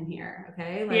Spider-Man in here.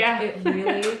 Okay. Like, it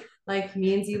really like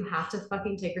means you have to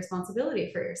fucking take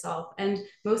responsibility for yourself. And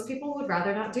most people would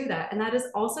rather not do that. And that is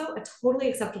also a totally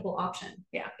acceptable option.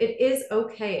 It is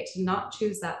okay to not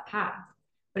choose that path.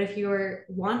 But if you're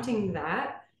wanting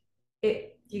that,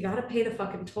 you got to pay the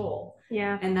fucking toll.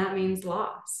 And that means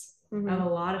loss of a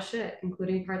lot of shit,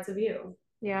 including parts of you.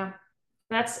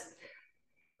 That's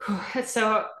It's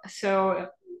so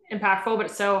impactful, but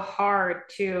it's so hard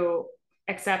to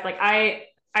accept. Like I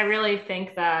really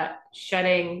think that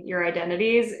shedding your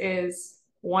identities is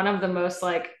one of the most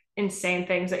like insane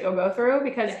things that you'll go through,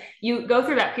 because you go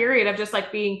through that period of just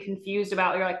like being confused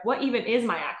about, you're like, what even is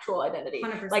my actual identity?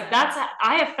 100%. Like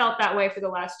I have felt that way for the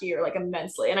last year, like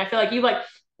immensely. And I feel like you like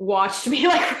watched me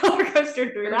like roller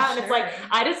coaster through that. And it's like,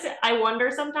 I wonder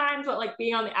sometimes what like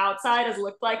being on the outside has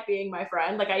looked like being my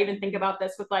friend. Like I even think about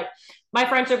this with like my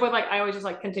friendship with like, I always just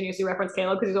like continuously reference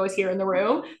Caleb because he's always here in the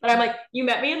room. But I'm like, you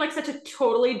met me in like such a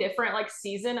totally different like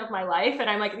season of my life. And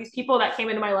I'm like, these people that came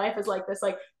into my life as like this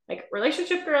like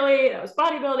relationship girly that was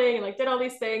bodybuilding and like did all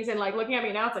these things. And like looking at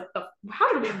me now, it's like,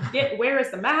 how did we get, where is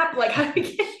the map? Like how did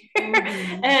we get here?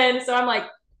 Mm-hmm. And so I'm like,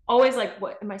 always like,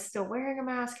 what am I still wearing a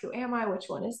mask? Who am I? Which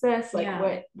one is this? Like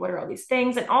what are all these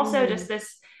things? And also just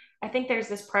this, I think there's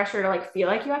this pressure to like feel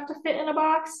like you have to fit in a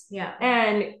box. Yeah.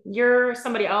 And you're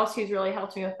somebody else who's really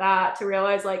helped me with that, to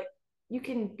realize like you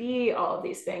can be all of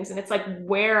these things. And it's like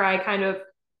where I kind of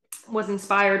was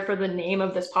inspired for the name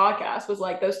of this podcast, was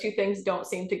like those two things don't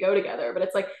seem to go together, but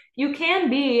it's like you can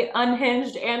be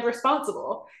unhinged and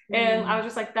responsible. And I was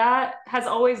just like, that has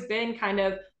always been kind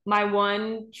of my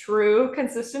one true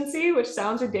consistency, which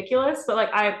sounds ridiculous, but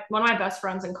like one of my best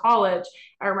friends in college,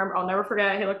 I remember, I'll never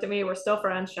forget, he looked at me, we're still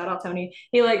friends, shout out Tony.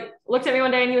 He like looked at me one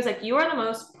day and he was like, you are the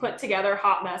most put together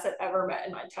hot mess I've ever met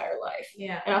in my entire life.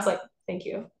 Yeah. And I was like, thank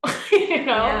you. You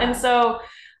know? Yeah. And so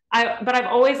but I've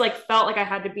always like felt like I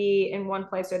had to be in one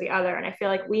place or the other. And I feel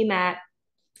like we met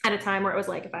at a time where it was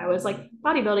like, if I was like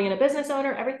bodybuilding and a business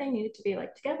owner, everything needed to be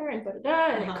like together and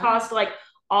da-da-da. And it caused like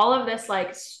all of this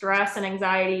like stress and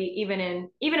anxiety, even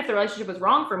if the relationship was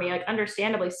wrong for me, like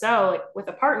understandably so, like with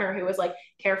a partner who was like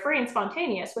carefree and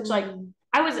spontaneous, which like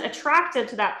I was attracted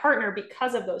to that partner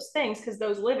because of those things, because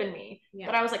those live in me. Yeah.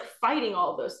 But I was like fighting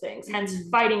all of those things, hence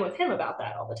fighting with him about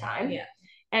that all the time. Yeah.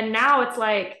 And now it's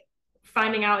like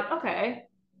finding out like, okay,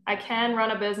 I can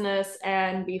run a business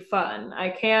and be fun. I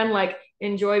can like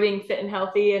enjoy being fit and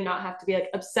healthy and not have to be like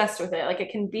obsessed with it. Like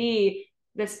it can be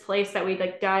this place that we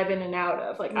like dive in and out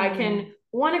of. Like I can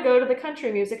want to go to the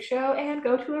country music show and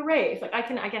go to a rave. Like I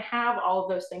can have all of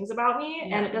those things about me,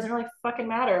 and it doesn't really fucking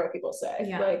matter what people say.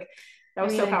 Yeah. Like that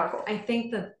was so powerful. I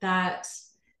think that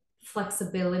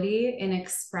flexibility in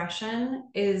expression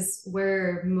is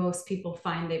where most people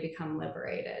find they become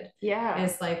liberated. Yeah.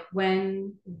 It's like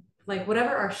when like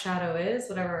whatever our shadow is,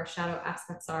 whatever our shadow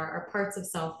aspects are parts of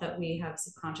self that we have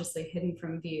subconsciously hidden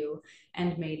from view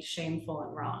and made shameful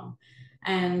and wrong.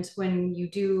 And when you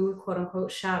do quote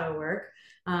unquote shadow work,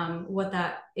 what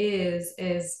that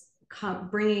is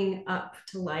bringing up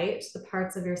to light the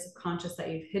parts of your subconscious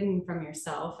that you've hidden from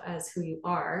yourself as who you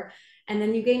are. And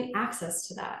then you gain access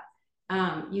to that.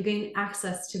 You gain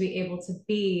access to be able to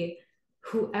be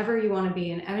whoever you want to be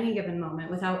in any given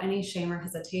moment without any shame or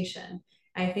hesitation.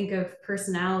 I think of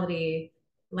personality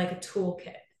like a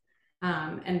toolkit,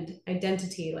 and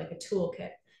identity like a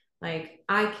toolkit. Like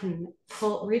I can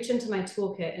reach into my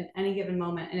toolkit in any given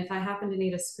moment. And if I happen to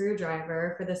need a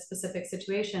screwdriver for this specific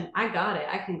situation, I got it.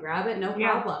 I can grab it, no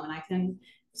problem. And I can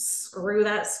screw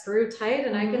that screw tight,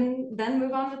 and I can then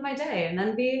move on with my day and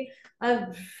then be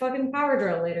a fucking power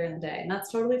drill later in the day. And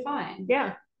that's totally fine.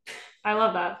 Yeah. I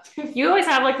love that. You always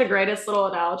have like the greatest little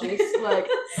analogies. Like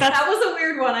that was a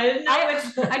weird one. I didn't know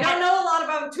I don't know a lot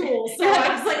about tools, so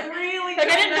I was like really like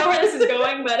I didn't know where this is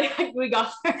going, but we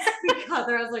got there. We got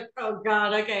there. I was like, oh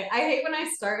god, okay. I hate when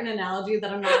I start an analogy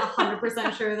that I'm not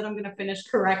 100% sure that I'm gonna finish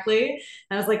correctly.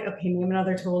 And I was like, okay, name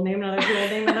another tool, name another tool,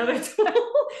 name another tool.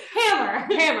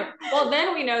 Hammer. Well,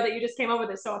 then we know that you just came up with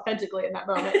it so authentically in that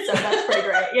moment. So that's pretty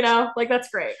great. You know, like that's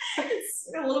great.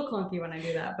 It's a little clunky when I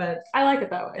do that, but I like it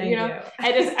that way. You know,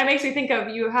 it makes me think of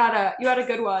you had a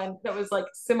good one that was like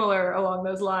similar along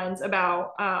those lines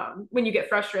about when you get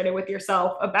frustrated with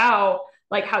yourself about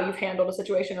like how you've handled a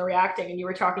situation or reacting, and you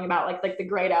were talking about like the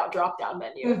grayed out drop down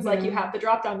menu. It's like you have the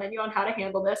drop down menu on how to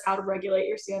handle this, how to regulate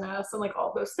your CNS, and like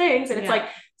all those things. And it's like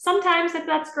sometimes if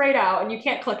that's grayed out and you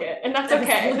can't click it, and that's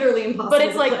okay. It's literally impossible.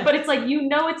 But it's like you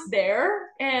know it's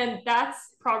there, and that's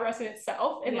progress in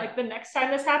itself. And like the next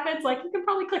time this happens, like you can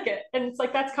probably click it, and it's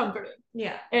like that's comforting.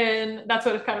 Yeah. And that's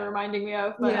what it's kind of reminding me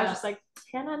of. But I was just like,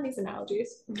 Hannah and these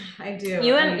analogies. I do.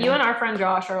 You and our friend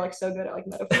Josh are like so good at like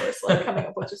metaphors, like coming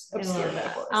up with just obscure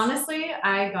metaphors. Honestly,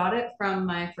 I got it from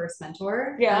my first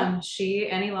mentor. Yeah. She,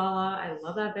 Annie Lala, I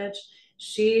love that bitch.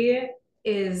 She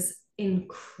is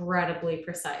incredibly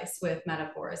precise with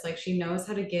metaphors. Like she knows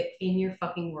how to get in your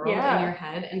fucking world, Yeah. in your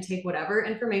head, and take whatever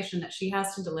information that she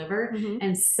has to deliver Mhm.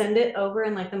 and send it over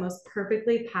in like the most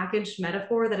perfectly packaged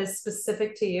metaphor that is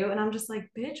specific to you. And I'm just like,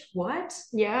 bitch, what?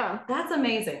 Yeah. That's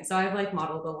amazing. So I've like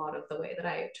modeled a lot of the way that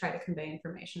I try to convey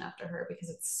information after her because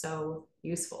it's so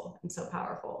useful and so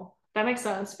powerful. That makes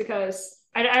sense, because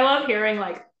I love hearing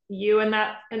like you in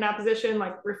that position,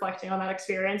 like reflecting on that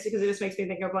experience, because it just makes me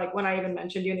think of like when I even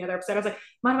mentioned you in the other episode, I was like,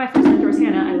 one of my first mentors,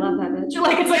 Hannah, I love that bitch.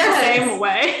 Like it's like the same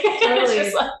way. Totally. It's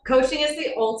just like, coaching is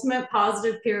the ultimate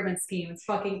positive pyramid scheme. It's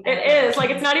fucking it is like,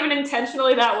 it's not even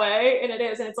intentionally that way, and it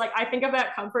is, and it's like I think of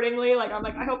that comfortingly. Like I'm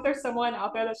like, I hope there's someone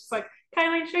out there that's just like,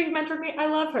 Kylie, sure, you mentored me, I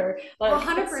love her. Like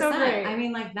 100%. So I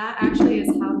mean, like that actually is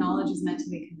how knowledge is meant to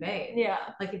be conveyed. Yeah.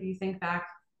 Like if you think back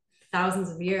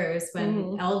thousands of years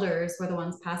when elders were the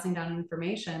ones passing down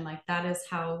information, like that is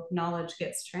how knowledge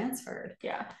gets transferred.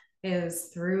 Yeah. Is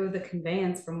through the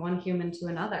conveyance from one human to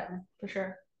another. For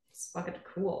sure. It's fucking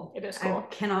cool. It is cool. I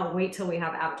cannot wait till we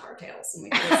have avatar tales and we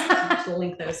can just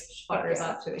link those fuckers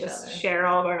up to each other. Share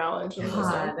all of our knowledge.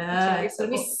 God, it's gonna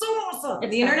be so awesome.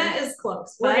 The internet is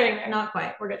close. We're getting there. Not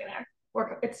quite. We're getting there.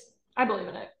 I believe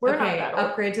in it. We're okay, not that old.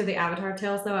 Upgrade to the avatar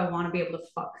tales though. I want to be able to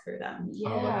fuck through them.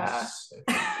 Yeah.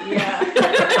 Yeah.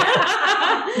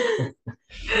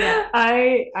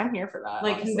 I'm here for that.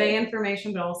 Like honestly. convey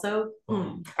information, but also.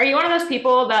 Are you one of those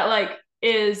people that like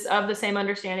is of the same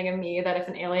understanding of me that if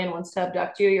an alien wants to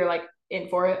abduct you, you're like in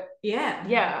for it? Yeah.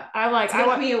 Yeah. I like.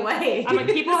 Take me away. I'm like,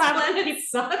 people have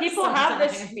this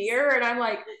sometimes. fear, and I'm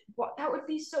like, what? That would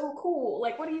be so cool.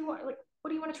 Like, what do you want? Like, what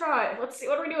do you want to try? Let's see.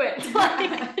 What are we doing?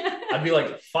 Like, I'd be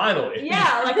like, finally.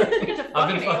 Yeah, like we get to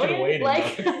I've been fucking alien. waiting.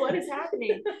 Like, what is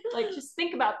happening? Like, just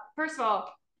think about. First of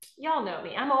all, y'all know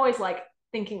me. I'm always like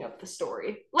thinking of the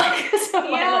story. Like, so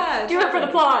yeah, like, do it for the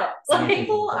plot. Some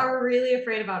people are really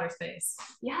afraid of outer space.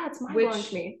 Yeah, it's mind blowing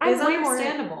to me. I'm way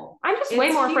understandable. I'm just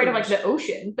way more afraid of like the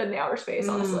ocean than the outer space,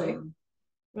 honestly.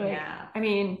 Like, yeah. I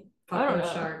mean, fuck I don't those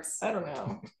know. sharks. I don't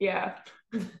know. Yeah.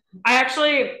 I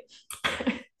actually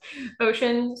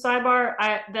ocean sidebar.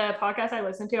 The podcast I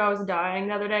listened to, I was dying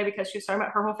the other day because she was talking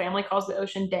about her whole family calls the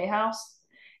ocean day house.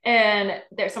 And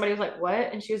somebody was like,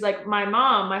 what? And she was like, my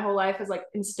mom, my whole life has like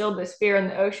instilled this fear in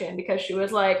the ocean because she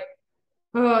was like,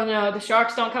 oh no, the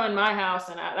sharks don't come in my house,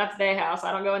 and that's their house.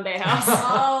 I don't go in their house.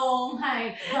 Oh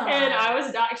my God. And I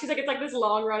was dying. She's like, it's like this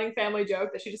long running family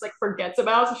joke that she just like forgets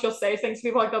about. So she'll say things to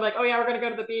people like, they're like, oh yeah, we're gonna go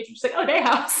to the beach. And she's like, oh, their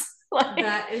house. Like,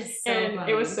 that is so and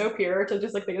funny. It was so pure to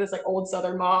just like think of this like old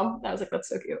Southern mom. I was like, that's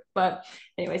so cute. But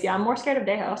anyways, yeah, I'm more scared of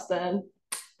day house than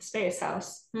space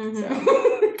house. Than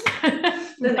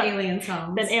aliens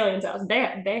house. Than aliens house.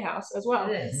 Day house as well.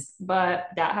 It is. But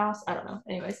that house, I don't know.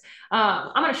 Anyways,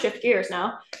 I'm gonna shift gears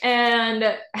now, and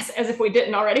as if we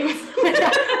didn't already, we're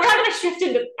not gonna shift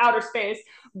into outer space.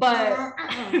 But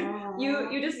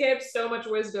you just gave so much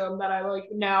wisdom that I like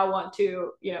now want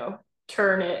to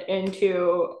turn it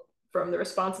into. From the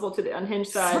responsible to the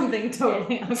unhinged side. Something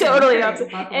totally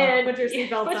opposite. And put your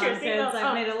seatbelts on, kids.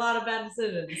 I've made a lot of bad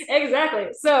decisions.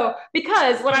 Exactly. So,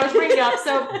 because when I was bringing up,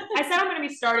 so I said I'm going to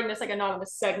be starting this like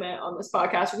anonymous segment on this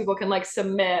podcast where people can like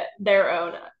submit their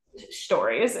own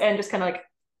stories and just kind of like,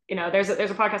 there's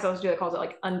a podcast I was doing that calls it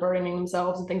like unburdening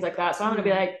themselves and things like that. So I'm going to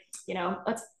be like,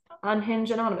 let's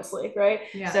unhinge anonymously, right?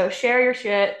 Yeah. So share your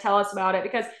shit, tell us about it,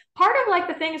 because part of like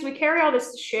the thing is we carry all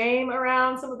this shame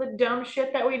around some of the dumb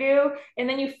shit that we do, and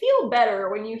then you feel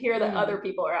better when you hear that other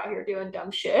people are out here doing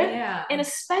dumb shit. Yeah. And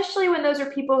especially when those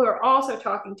are people who are also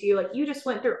talking to you, like you just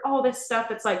went through all this stuff.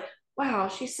 It's like, wow,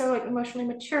 she's so like emotionally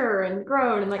mature and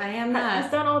grown and like has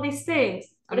done all these things.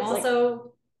 But I'm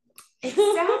also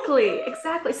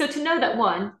Exactly. So to know that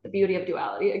one, the beauty of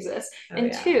duality exists,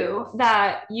 and two,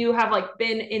 that you have like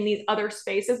been in these other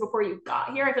spaces before you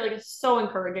got here, I feel like it's so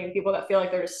encouraging to people that feel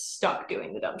like they're just stuck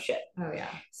doing the dumb shit. Oh yeah.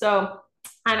 So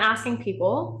I'm asking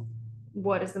people,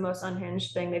 what is the most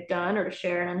unhinged thing they've done, or to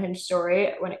share an unhinged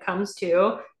story when it comes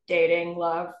to dating,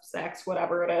 love, sex,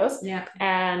 whatever it is. Yeah.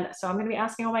 And so I'm going to be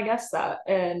asking all my guests that,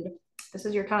 and this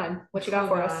is your time. What you got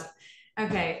for us?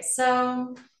 Okay, so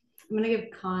I'm going to give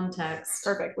context.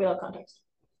 Perfect. We love context.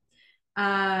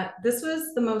 This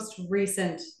was the most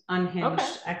recent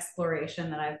unhinged exploration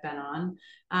that I've been on.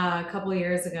 A couple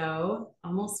years ago,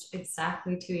 almost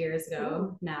exactly 2 years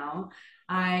ago now,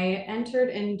 I entered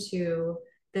into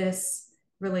this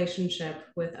relationship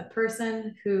with a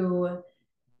person who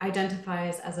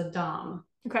identifies as a dom.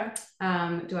 Okay.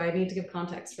 Do I need to give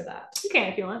context for that? You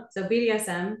can if you want. So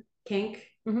BDSM, kink,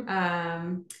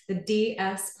 The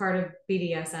DS part of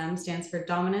BDSM stands for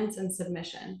dominance and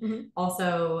submission.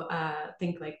 Also,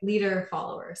 think like leader,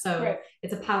 follower. So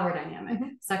it's a power dynamic.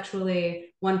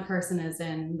 Sexually, one person is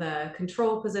in the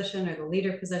control position or the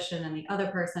leader position, and the other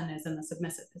person is in the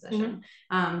submissive position.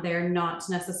 They're not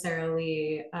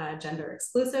necessarily gender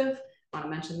exclusive. I want to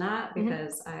mention that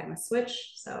because I'm a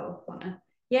switch, so want to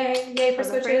yay for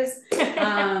switches.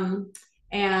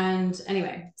 And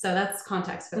anyway, so that's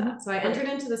context for that. So I entered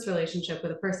into this relationship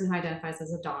with a person who identifies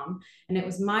as a dom, and it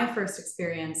was my first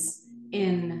experience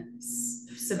in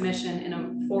submission in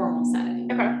a formal setting.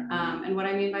 And what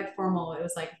I mean by formal, it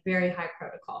was like very high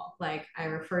protocol. Like I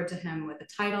referred to him with a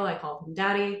title. I called him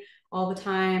daddy all the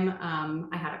time.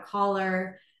 I had a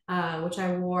collar, which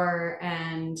I wore,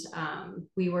 and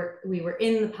we were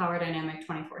in the power dynamic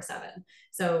 24/7.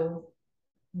 So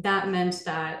that meant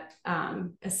that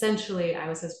essentially I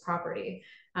was his property,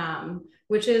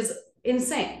 which is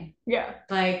insane.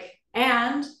 Like,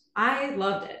 and I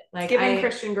loved it. Like, it's giving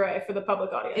Christian Grey for the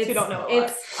public audience who don't know it.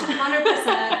 It's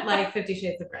 100% like 50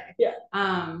 Shades of Grey.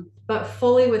 But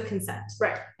fully with consent.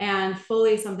 And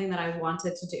fully something that I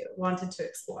wanted to do, wanted to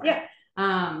explore.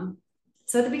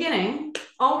 So at the beginning,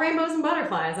 all rainbows and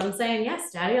butterflies. I'm saying,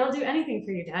 yes, daddy, I'll do anything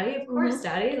for you, daddy. Of course,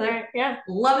 daddy. Like,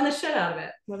 loving the shit out of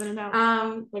it. Living it out.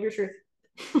 Live your truth.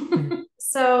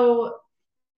 So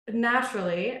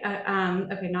naturally,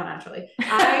 okay, not naturally.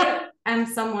 I am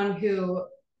someone who,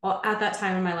 at that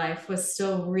time in my life, was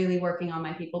still really working on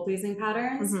my people-pleasing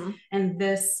patterns. And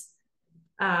this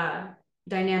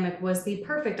dynamic was the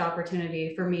perfect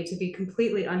opportunity for me to be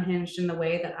completely unhinged in the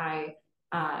way that I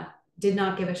did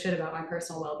not give a shit about my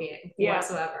personal well-being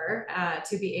whatsoever,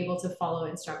 to be able to follow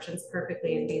instructions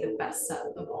perfectly and be the best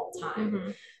self of all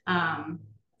time.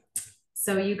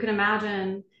 So you can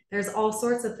imagine there's all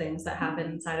sorts of things that happen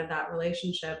inside of that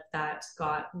relationship that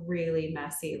got really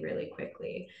messy really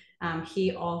quickly.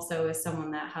 He also is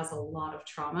someone that has a lot of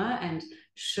trauma and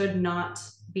should not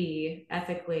be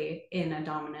ethically in a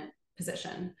dominant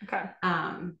position.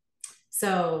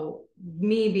 So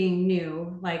me being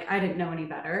new, like I didn't know any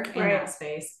better in that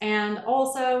space. And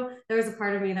also there was a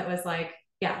part of me that was like,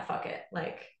 yeah, fuck it.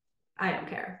 Like, I don't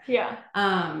care.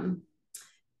 And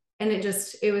it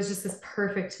was just this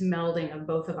perfect melding of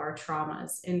both of our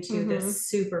traumas into this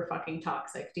super fucking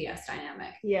toxic DS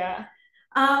dynamic.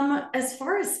 As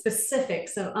far as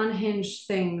specifics of unhinged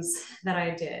things that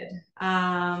I did,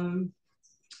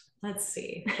 let's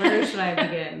see, where should I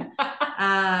begin?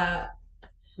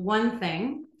 One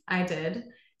thing I did,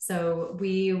 so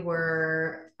we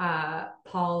were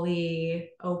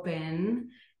poly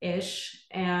open-ish,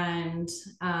 and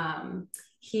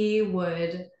he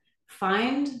would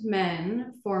find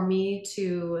men for me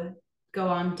to go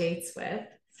on dates with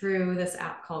through this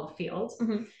app called Field.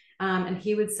 And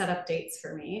he would set up dates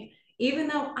for me, even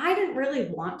though I didn't really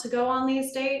want to go on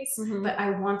these dates, but I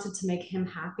wanted to make him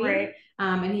happy.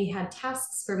 And he had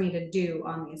tasks for me to do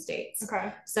on these dates.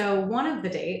 So one of the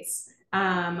dates,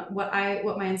 what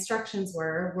my instructions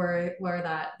were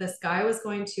that this guy was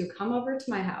going to come over to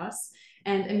my house,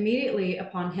 and immediately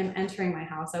upon him entering my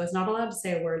house, I was not allowed to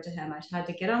say a word to him. I had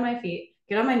to get on my feet,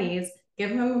 get on my knees, give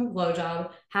him a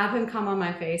blowjob, have him come on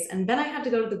my face, and then I had to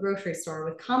go to the grocery store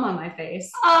with cum on my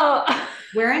face,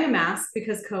 wearing a mask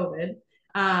because COVID,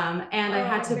 and I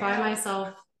had to buy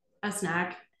myself a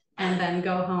snack and then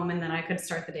go home, and then I could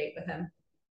start the date with him.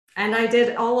 And I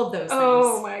did all of those things.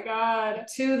 Oh my God.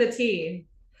 To the T.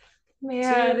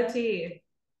 Man. To the T.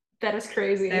 That is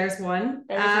crazy. There's one.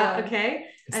 Okay.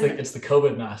 It's the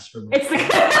COVID mask for me. It's the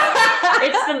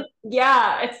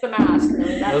mask.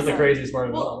 Really. That was the craziest part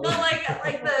of it. Well, like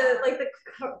the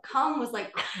cum was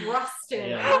like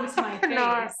crusted onto my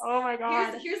face. Oh my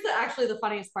God. Here's actually the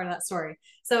funniest part of that story.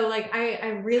 So like I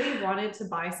really wanted to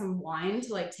buy some wine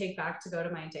to like take back to go to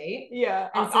my date.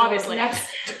 And so obviously.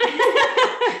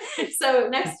 So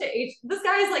next to this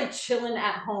guy is like chilling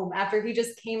at home after he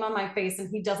just came on my face and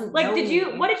he doesn't like know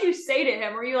me. What did you say to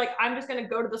him? Were you like, I'm just gonna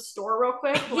go to the store real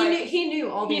quick? He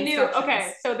knew all the instructions.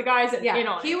 Okay, so the guy's in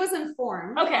on it. He was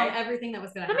informed on everything that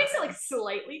was gonna happen. That makes it like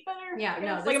slightly better.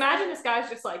 No, like imagine this guy's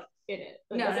just like in it.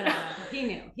 Like, no.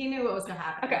 He knew what was gonna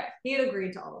happen. He had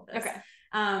agreed to all of this.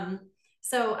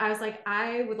 So I was like,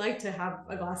 I would like to have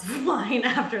a glass of wine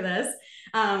after this.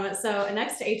 So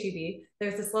next to HEB,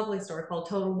 there's this lovely store called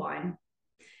Total Wine.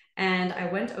 And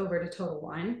I went over to Total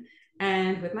Wine,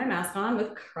 and with my mask on,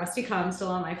 with crusty cum still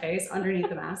on my face underneath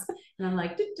the mask. And I'm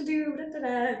like, pick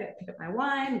up my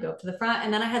wine, go up to the front.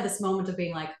 And then I had this moment of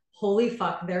being like, holy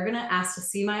fuck, they're going to ask to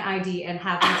see my ID and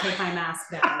have me take my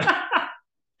mask down.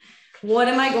 What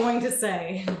am I going to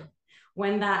say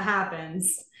when that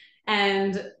happens?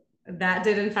 And that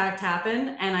did in fact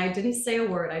happen. And I didn't say a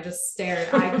word. I just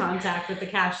stared eye contact with the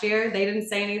cashier. They didn't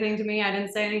say anything to me. I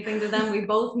didn't say anything to them. We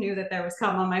both knew that there was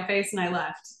cum on my face, and I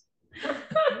left.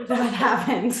 That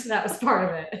happened. That was part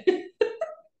of it.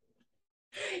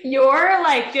 Your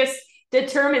like just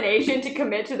determination to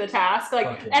commit to the task, like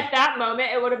Okay. at that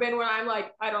moment it would have been when I'm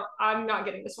like, I'm not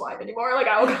getting this wife anymore, like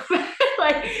I will go back.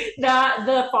 Like that,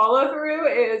 the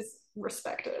follow-through is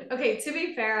respected. Okay, to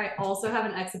be fair, I also have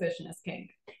an exhibitionist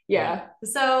kink. Yeah.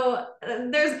 So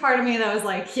there's part of me that was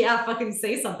like, yeah, fucking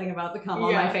say something about the cum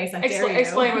on my face. I dare you.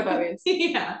 Explain what that means.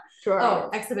 Yeah. Sure. Oh,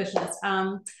 exhibitionist.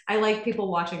 I like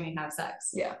people watching me have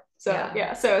sex. Yeah. So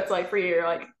yeah. So it's like for you, you're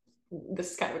like,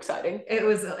 this is kind of exciting. It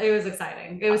was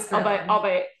exciting. It was I'll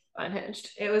bet unhinged.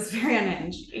 It was very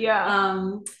unhinged. Yeah.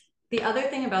 The other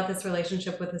thing about this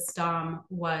relationship with this dom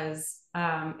was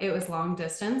it was long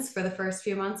distance for the first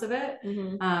few months of it.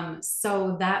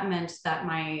 So that meant that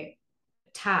my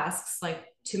tasks, like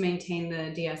to maintain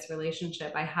the DS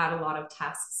relationship, I had a lot of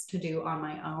tasks to do on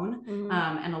my own.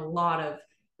 And a lot of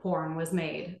porn was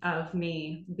made of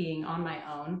me being on my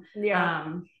own.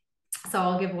 Yeah. So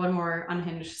I'll give one more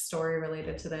unhinged story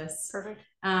related to this. Perfect.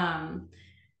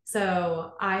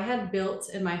 So I had built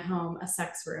in my home a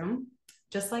sex room,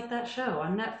 just like that show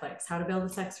on Netflix, How to Build a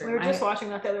Sex Room. We were just watching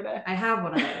that the other day. I have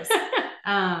one of those.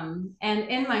 And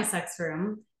in my sex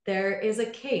room, there is a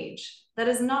cage that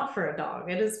is not for a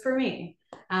dog. It is for me.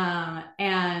 And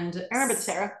I remember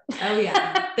Sarah. Oh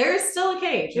yeah, there is still a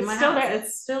cage in my house. There. It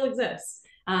still exists.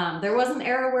 There was an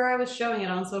era where I was showing it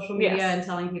on social media and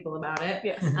telling people about it.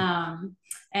 Yes.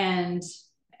 And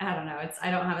I don't know.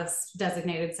 I don't have a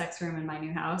designated sex room in my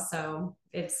new house, so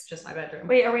it's just my bedroom.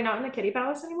 Wait, are we not in the kitty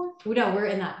palace anymore? No, we're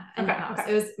in that house.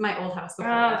 Okay. It was my old house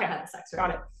before that had the sex room.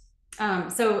 Got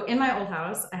it. So in my old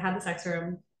house, I had the sex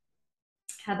room,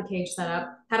 had the cage set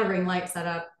up, had a ring light set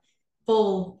up,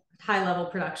 full high level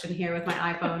production here with my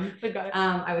iPhone. We got it.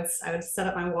 I would set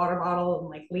up my water bottle and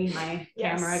like lean my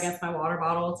camera against my water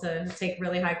bottle to take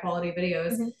really high quality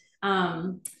videos.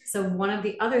 So one of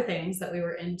the other things that we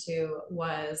were into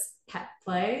was pet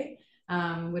play,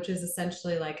 which is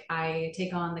essentially like I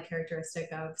take on the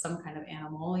characteristic of some kind of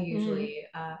animal, usually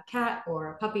a cat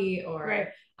or a puppy or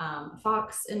a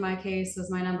fox in my case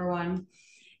was my number one.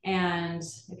 And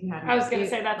if you hadn't, I was going to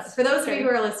say that for those of you who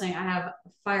are listening, I have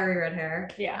fiery red hair.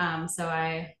 Yeah. So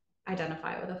I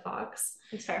identify with a fox.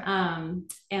 That's fair. And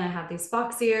I have these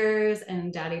fox ears,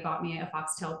 and Daddy bought me a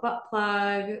foxtail butt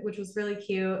plug, which was really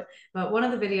cute. But one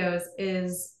of the videos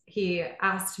is he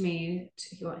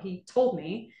told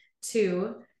me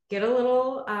to get a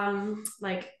little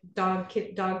like dog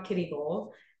kitty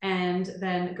bowl, and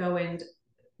then go and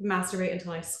masturbate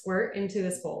until I squirt into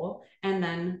this bowl, and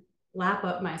then lap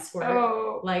up my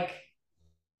squirt like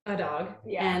a dog,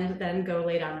 and then go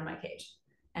lay down in my cage.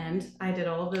 And I did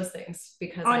all of those things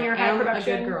because I am a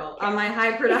good girl. On my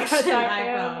high production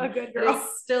iPhone. A good girl.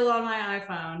 It's still on my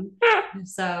iPhone.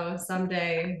 So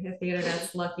someday, if the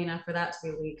internet's lucky enough for that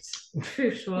to be leaked,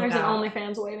 there's an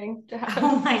OnlyFans waiting to happen.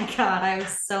 Oh my god, I have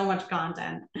so much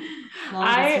content.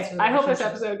 I hope this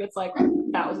episode gets like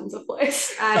thousands of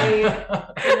plays. I've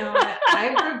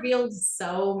revealed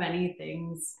so many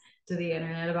things to the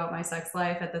internet about my sex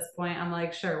life at this point. I'm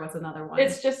like, sure, what's another one?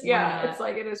 It's just it's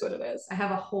like it is what it is. I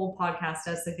have a whole podcast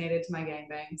designated to my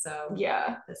gangbang, so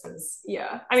this is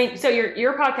I mean, so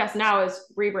your podcast now is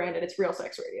rebranded. It's Real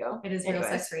Sex Radio. It is Real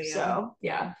Sex Radio. So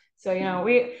so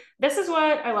this is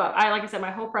what I love. Like I said,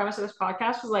 my whole premise of this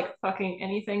podcast was like fucking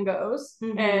anything goes,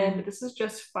 and this is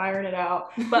just firing it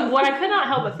out. But what I could not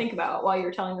help but think about while you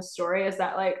were telling the story is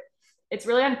that like it's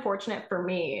really unfortunate for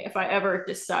me if I ever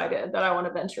decided that I want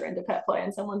to venture into pet play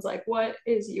and someone's like, what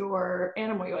is your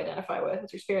animal you identify with?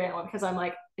 What's your spirit animal? Because I'm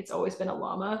like, it's always been a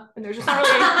llama, and there's just not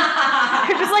really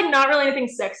there's just like not really anything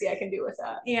sexy I can do with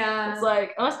that. Yeah. It's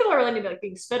like, unless people are really into like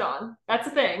being spit on. That's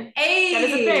a thing. Hey, that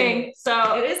is a thing.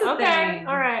 So it is a thing.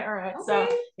 All right. Okay, so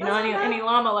any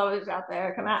llama lovers out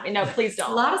there, come at me. No, please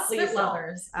don't. A lot of spit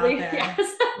lovers out there.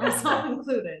 Yes. Myself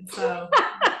included. So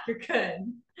you're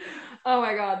good. Oh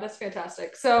my god, that's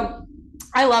fantastic. So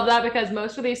I love that because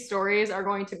most of these stories are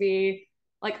going to be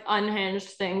like unhinged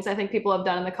things I think people have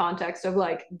done in the context of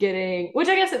like getting, which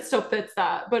I guess it still fits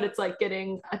that, but it's like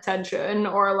getting attention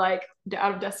or like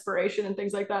out of desperation and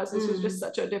things like that. So this was just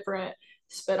such a different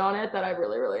spit on it that I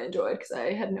really, really enjoyed because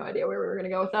I had no idea where we were going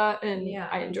to go with that, and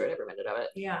I enjoyed every minute of it.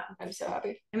 Yeah, I'm so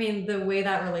happy. I mean, the way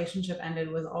that relationship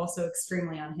ended was also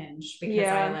extremely unhinged because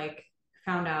I like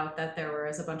found out that there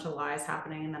was a bunch of lies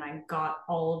happening, and then I got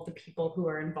all of the people who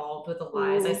were involved with the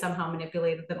lies. I somehow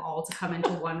manipulated them all to come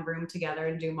into one room together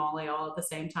and do Molly all at the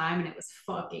same time, and it was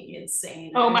fucking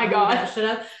insane. Oh my god, that shit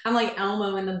up. I'm like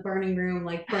Elmo in the burning room,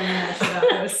 like burning that shit up.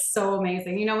 It was so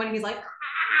amazing. You know when he's like,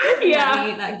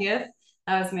 yeah, that gif?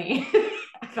 That was me.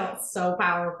 I felt so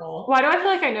powerful. Why do I feel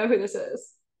like I know who this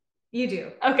is? You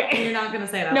do. Okay. You're not going to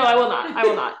say that. No, I will not. I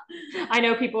will not. I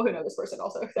know people who know this person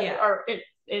also that are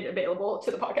available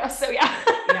to the podcast. So yeah.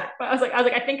 But I was like,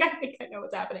 I think I know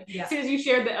what's happening. Yeah. As soon as you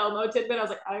shared the Elmo tidbit, I was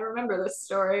like, I remember this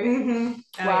story.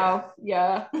 Mm-hmm. Wow.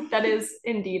 Yeah. That is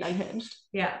indeed unhinged.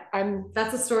 Yeah.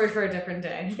 That's a story for a different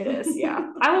day. It is.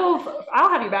 Yeah. I'll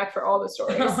have you back for all the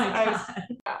stories. Oh my God.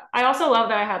 I also love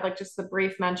that I had like just the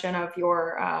brief mention of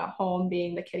your home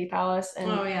being the kitty palace, and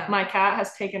my cat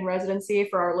has taken residency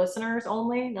for our listeners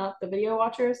only, not the video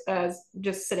watchers, as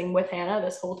just sitting with Hannah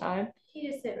this whole time. He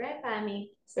just sit right by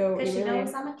me. So because she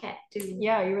knows I'm a cat too.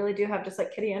 Yeah, you really do have just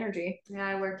like kitty energy. Yeah,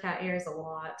 I wear cat ears a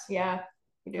lot. Yeah.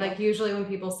 Like usually when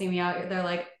people see me out, they're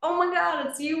like, "Oh my God,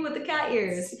 it's you with the cat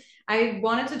ears." I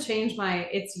wanted to change my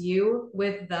 "it's you"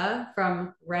 with the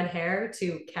from red hair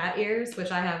to cat ears,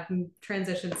 which I have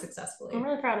transitioned successfully. I'm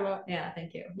really proud of that. Yeah,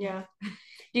 thank you. Yeah.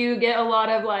 Do you get a lot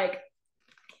of like,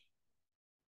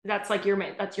 that's your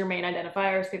main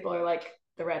identifiers? People are like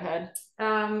the redhead.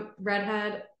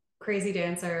 Redhead, crazy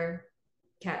dancer,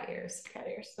 cat ears. Cat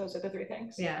ears. Those are the three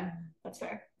things. Yeah. That's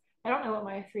fair. I don't know what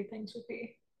my three things would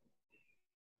be.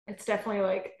 It's definitely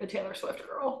like the Taylor Swift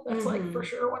girl. That's like for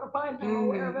sure one of mine. I'm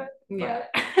aware of it. Yeah.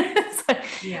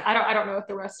 Yeah. I don't know what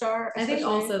the rest are. I think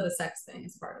also the sex thing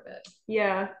is part of it.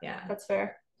 Yeah. Yeah. That's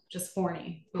fair. Just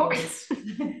horny. That's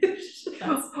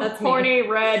horny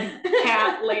red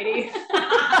cat lady.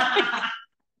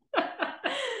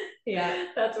 Yeah,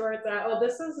 that's where it's at. Well,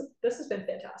 this has been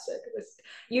fantastic.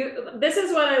 This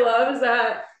is what I love, is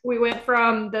that we went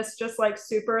from this just like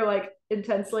super like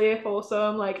intensely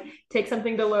wholesome, like take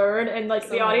something to learn, and like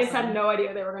the audience had no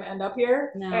idea they were going to end up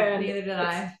here. No, and neither did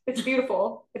I. It's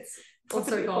beautiful. It's a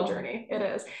beautiful journey. It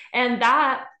is. And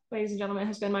that, ladies and gentlemen,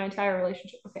 has been my entire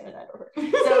relationship with Hannah Deindorfer.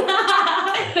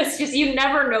 So it's just, you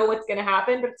never know what's going to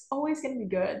happen, but it's always going to be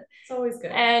good. It's always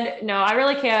good. And no, I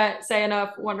really can't say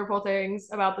enough wonderful things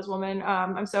about this woman.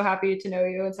 I'm so happy to know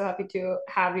you and so happy to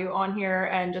have you on here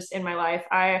and just in my life.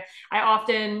 I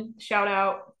often shout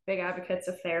out big advocates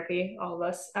of therapy, all of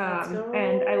us.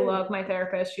 And I love my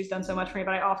therapist. She's done so much for me,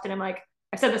 but I often am like,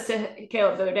 I said this to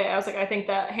Caleb the other day. I was like, I think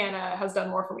that Hannah has done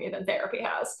more for me than therapy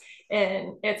has.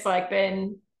 And it's like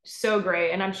been so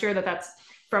great. And I'm sure that that's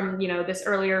from, this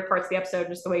earlier parts of the episode,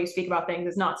 just the way you speak about things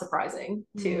is not surprising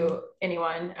to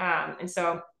anyone. And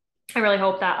so I really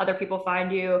hope that other people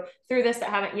find you through this that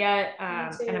haven't yet.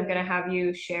 And I'm going to have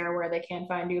you share where they can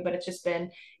find you, but it's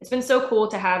been so cool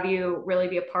to have you really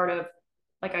be a part of,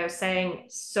 like I was saying,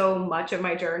 so much of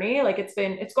my journey. Like it's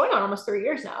going on almost 3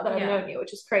 years now that I've known you,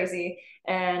 which is crazy.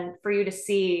 And for you to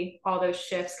see all those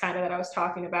shifts kind of that I was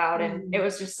talking about. And it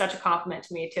was just such a compliment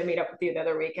to me to meet up with you the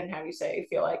other week and have you say you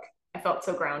feel like I felt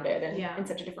so grounded and in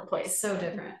such a different place. So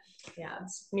different. Yeah. It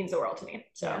means the world to me.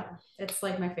 So it's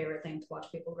like my favorite thing to watch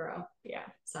people grow. Yeah.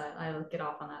 So I get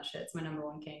off on that shit. It's my number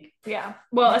one kink. Yeah.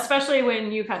 Well, especially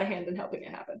when you've had a hand in helping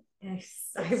it happen.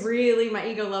 Yes. My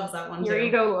ego loves that one. Your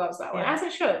ego loves that one. As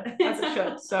it should. As it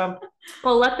should. So,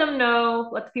 well, let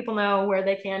the people know where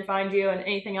they can find you and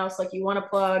anything else like you want to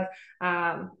plug.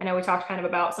 I know we talked kind of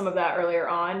about some of that earlier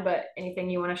on, but anything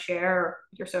you want to share,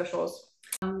 your socials.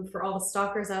 For all the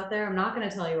stalkers out there, I'm not going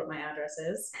to tell you what my address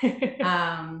is.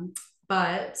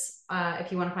 But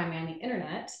if you want to find me on the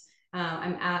internet,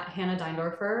 I'm at Hannah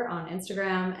Deindorfer on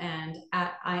Instagram and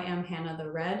at I am Hannah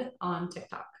the Red on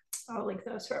TikTok. I'll link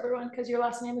those for everyone because your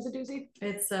last name is a doozy.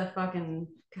 It's a fucking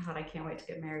God. I can't wait to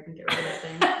get married and get rid of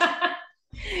that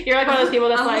thing. You're like one of those people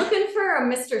that's I'm looking for a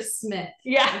Mr. Smith.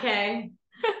 Yeah. Okay.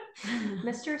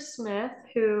 Mr. Smith,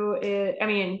 who is,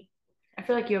 I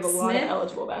feel like you have a lot of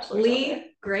eligible bachelors.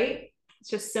 Lee, great. It's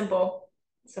just simple.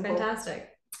 Fantastic.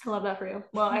 I love that for you.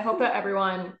 Well, I hope that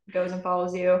everyone goes and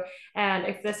follows you. And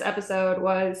if this episode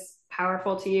was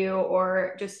powerful to you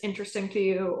or just interesting to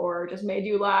you or just made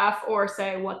you laugh or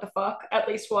say what the fuck at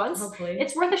least once, hopefully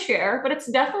it's worth a share, but it's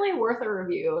definitely worth a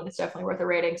review and it's definitely worth a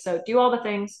rating. So do all the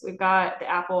things. We've got the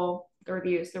Apple, the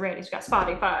reviews, the ratings. We've got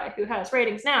Spotify, who has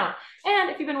ratings now. And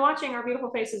if you've been watching our beautiful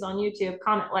faces on YouTube,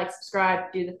 comment, like,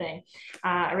 subscribe, do the thing.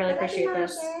 I really appreciate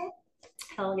this.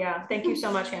 Hell yeah. Thank you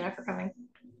so much, Hannah, for coming.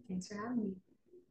 Thanks for having me.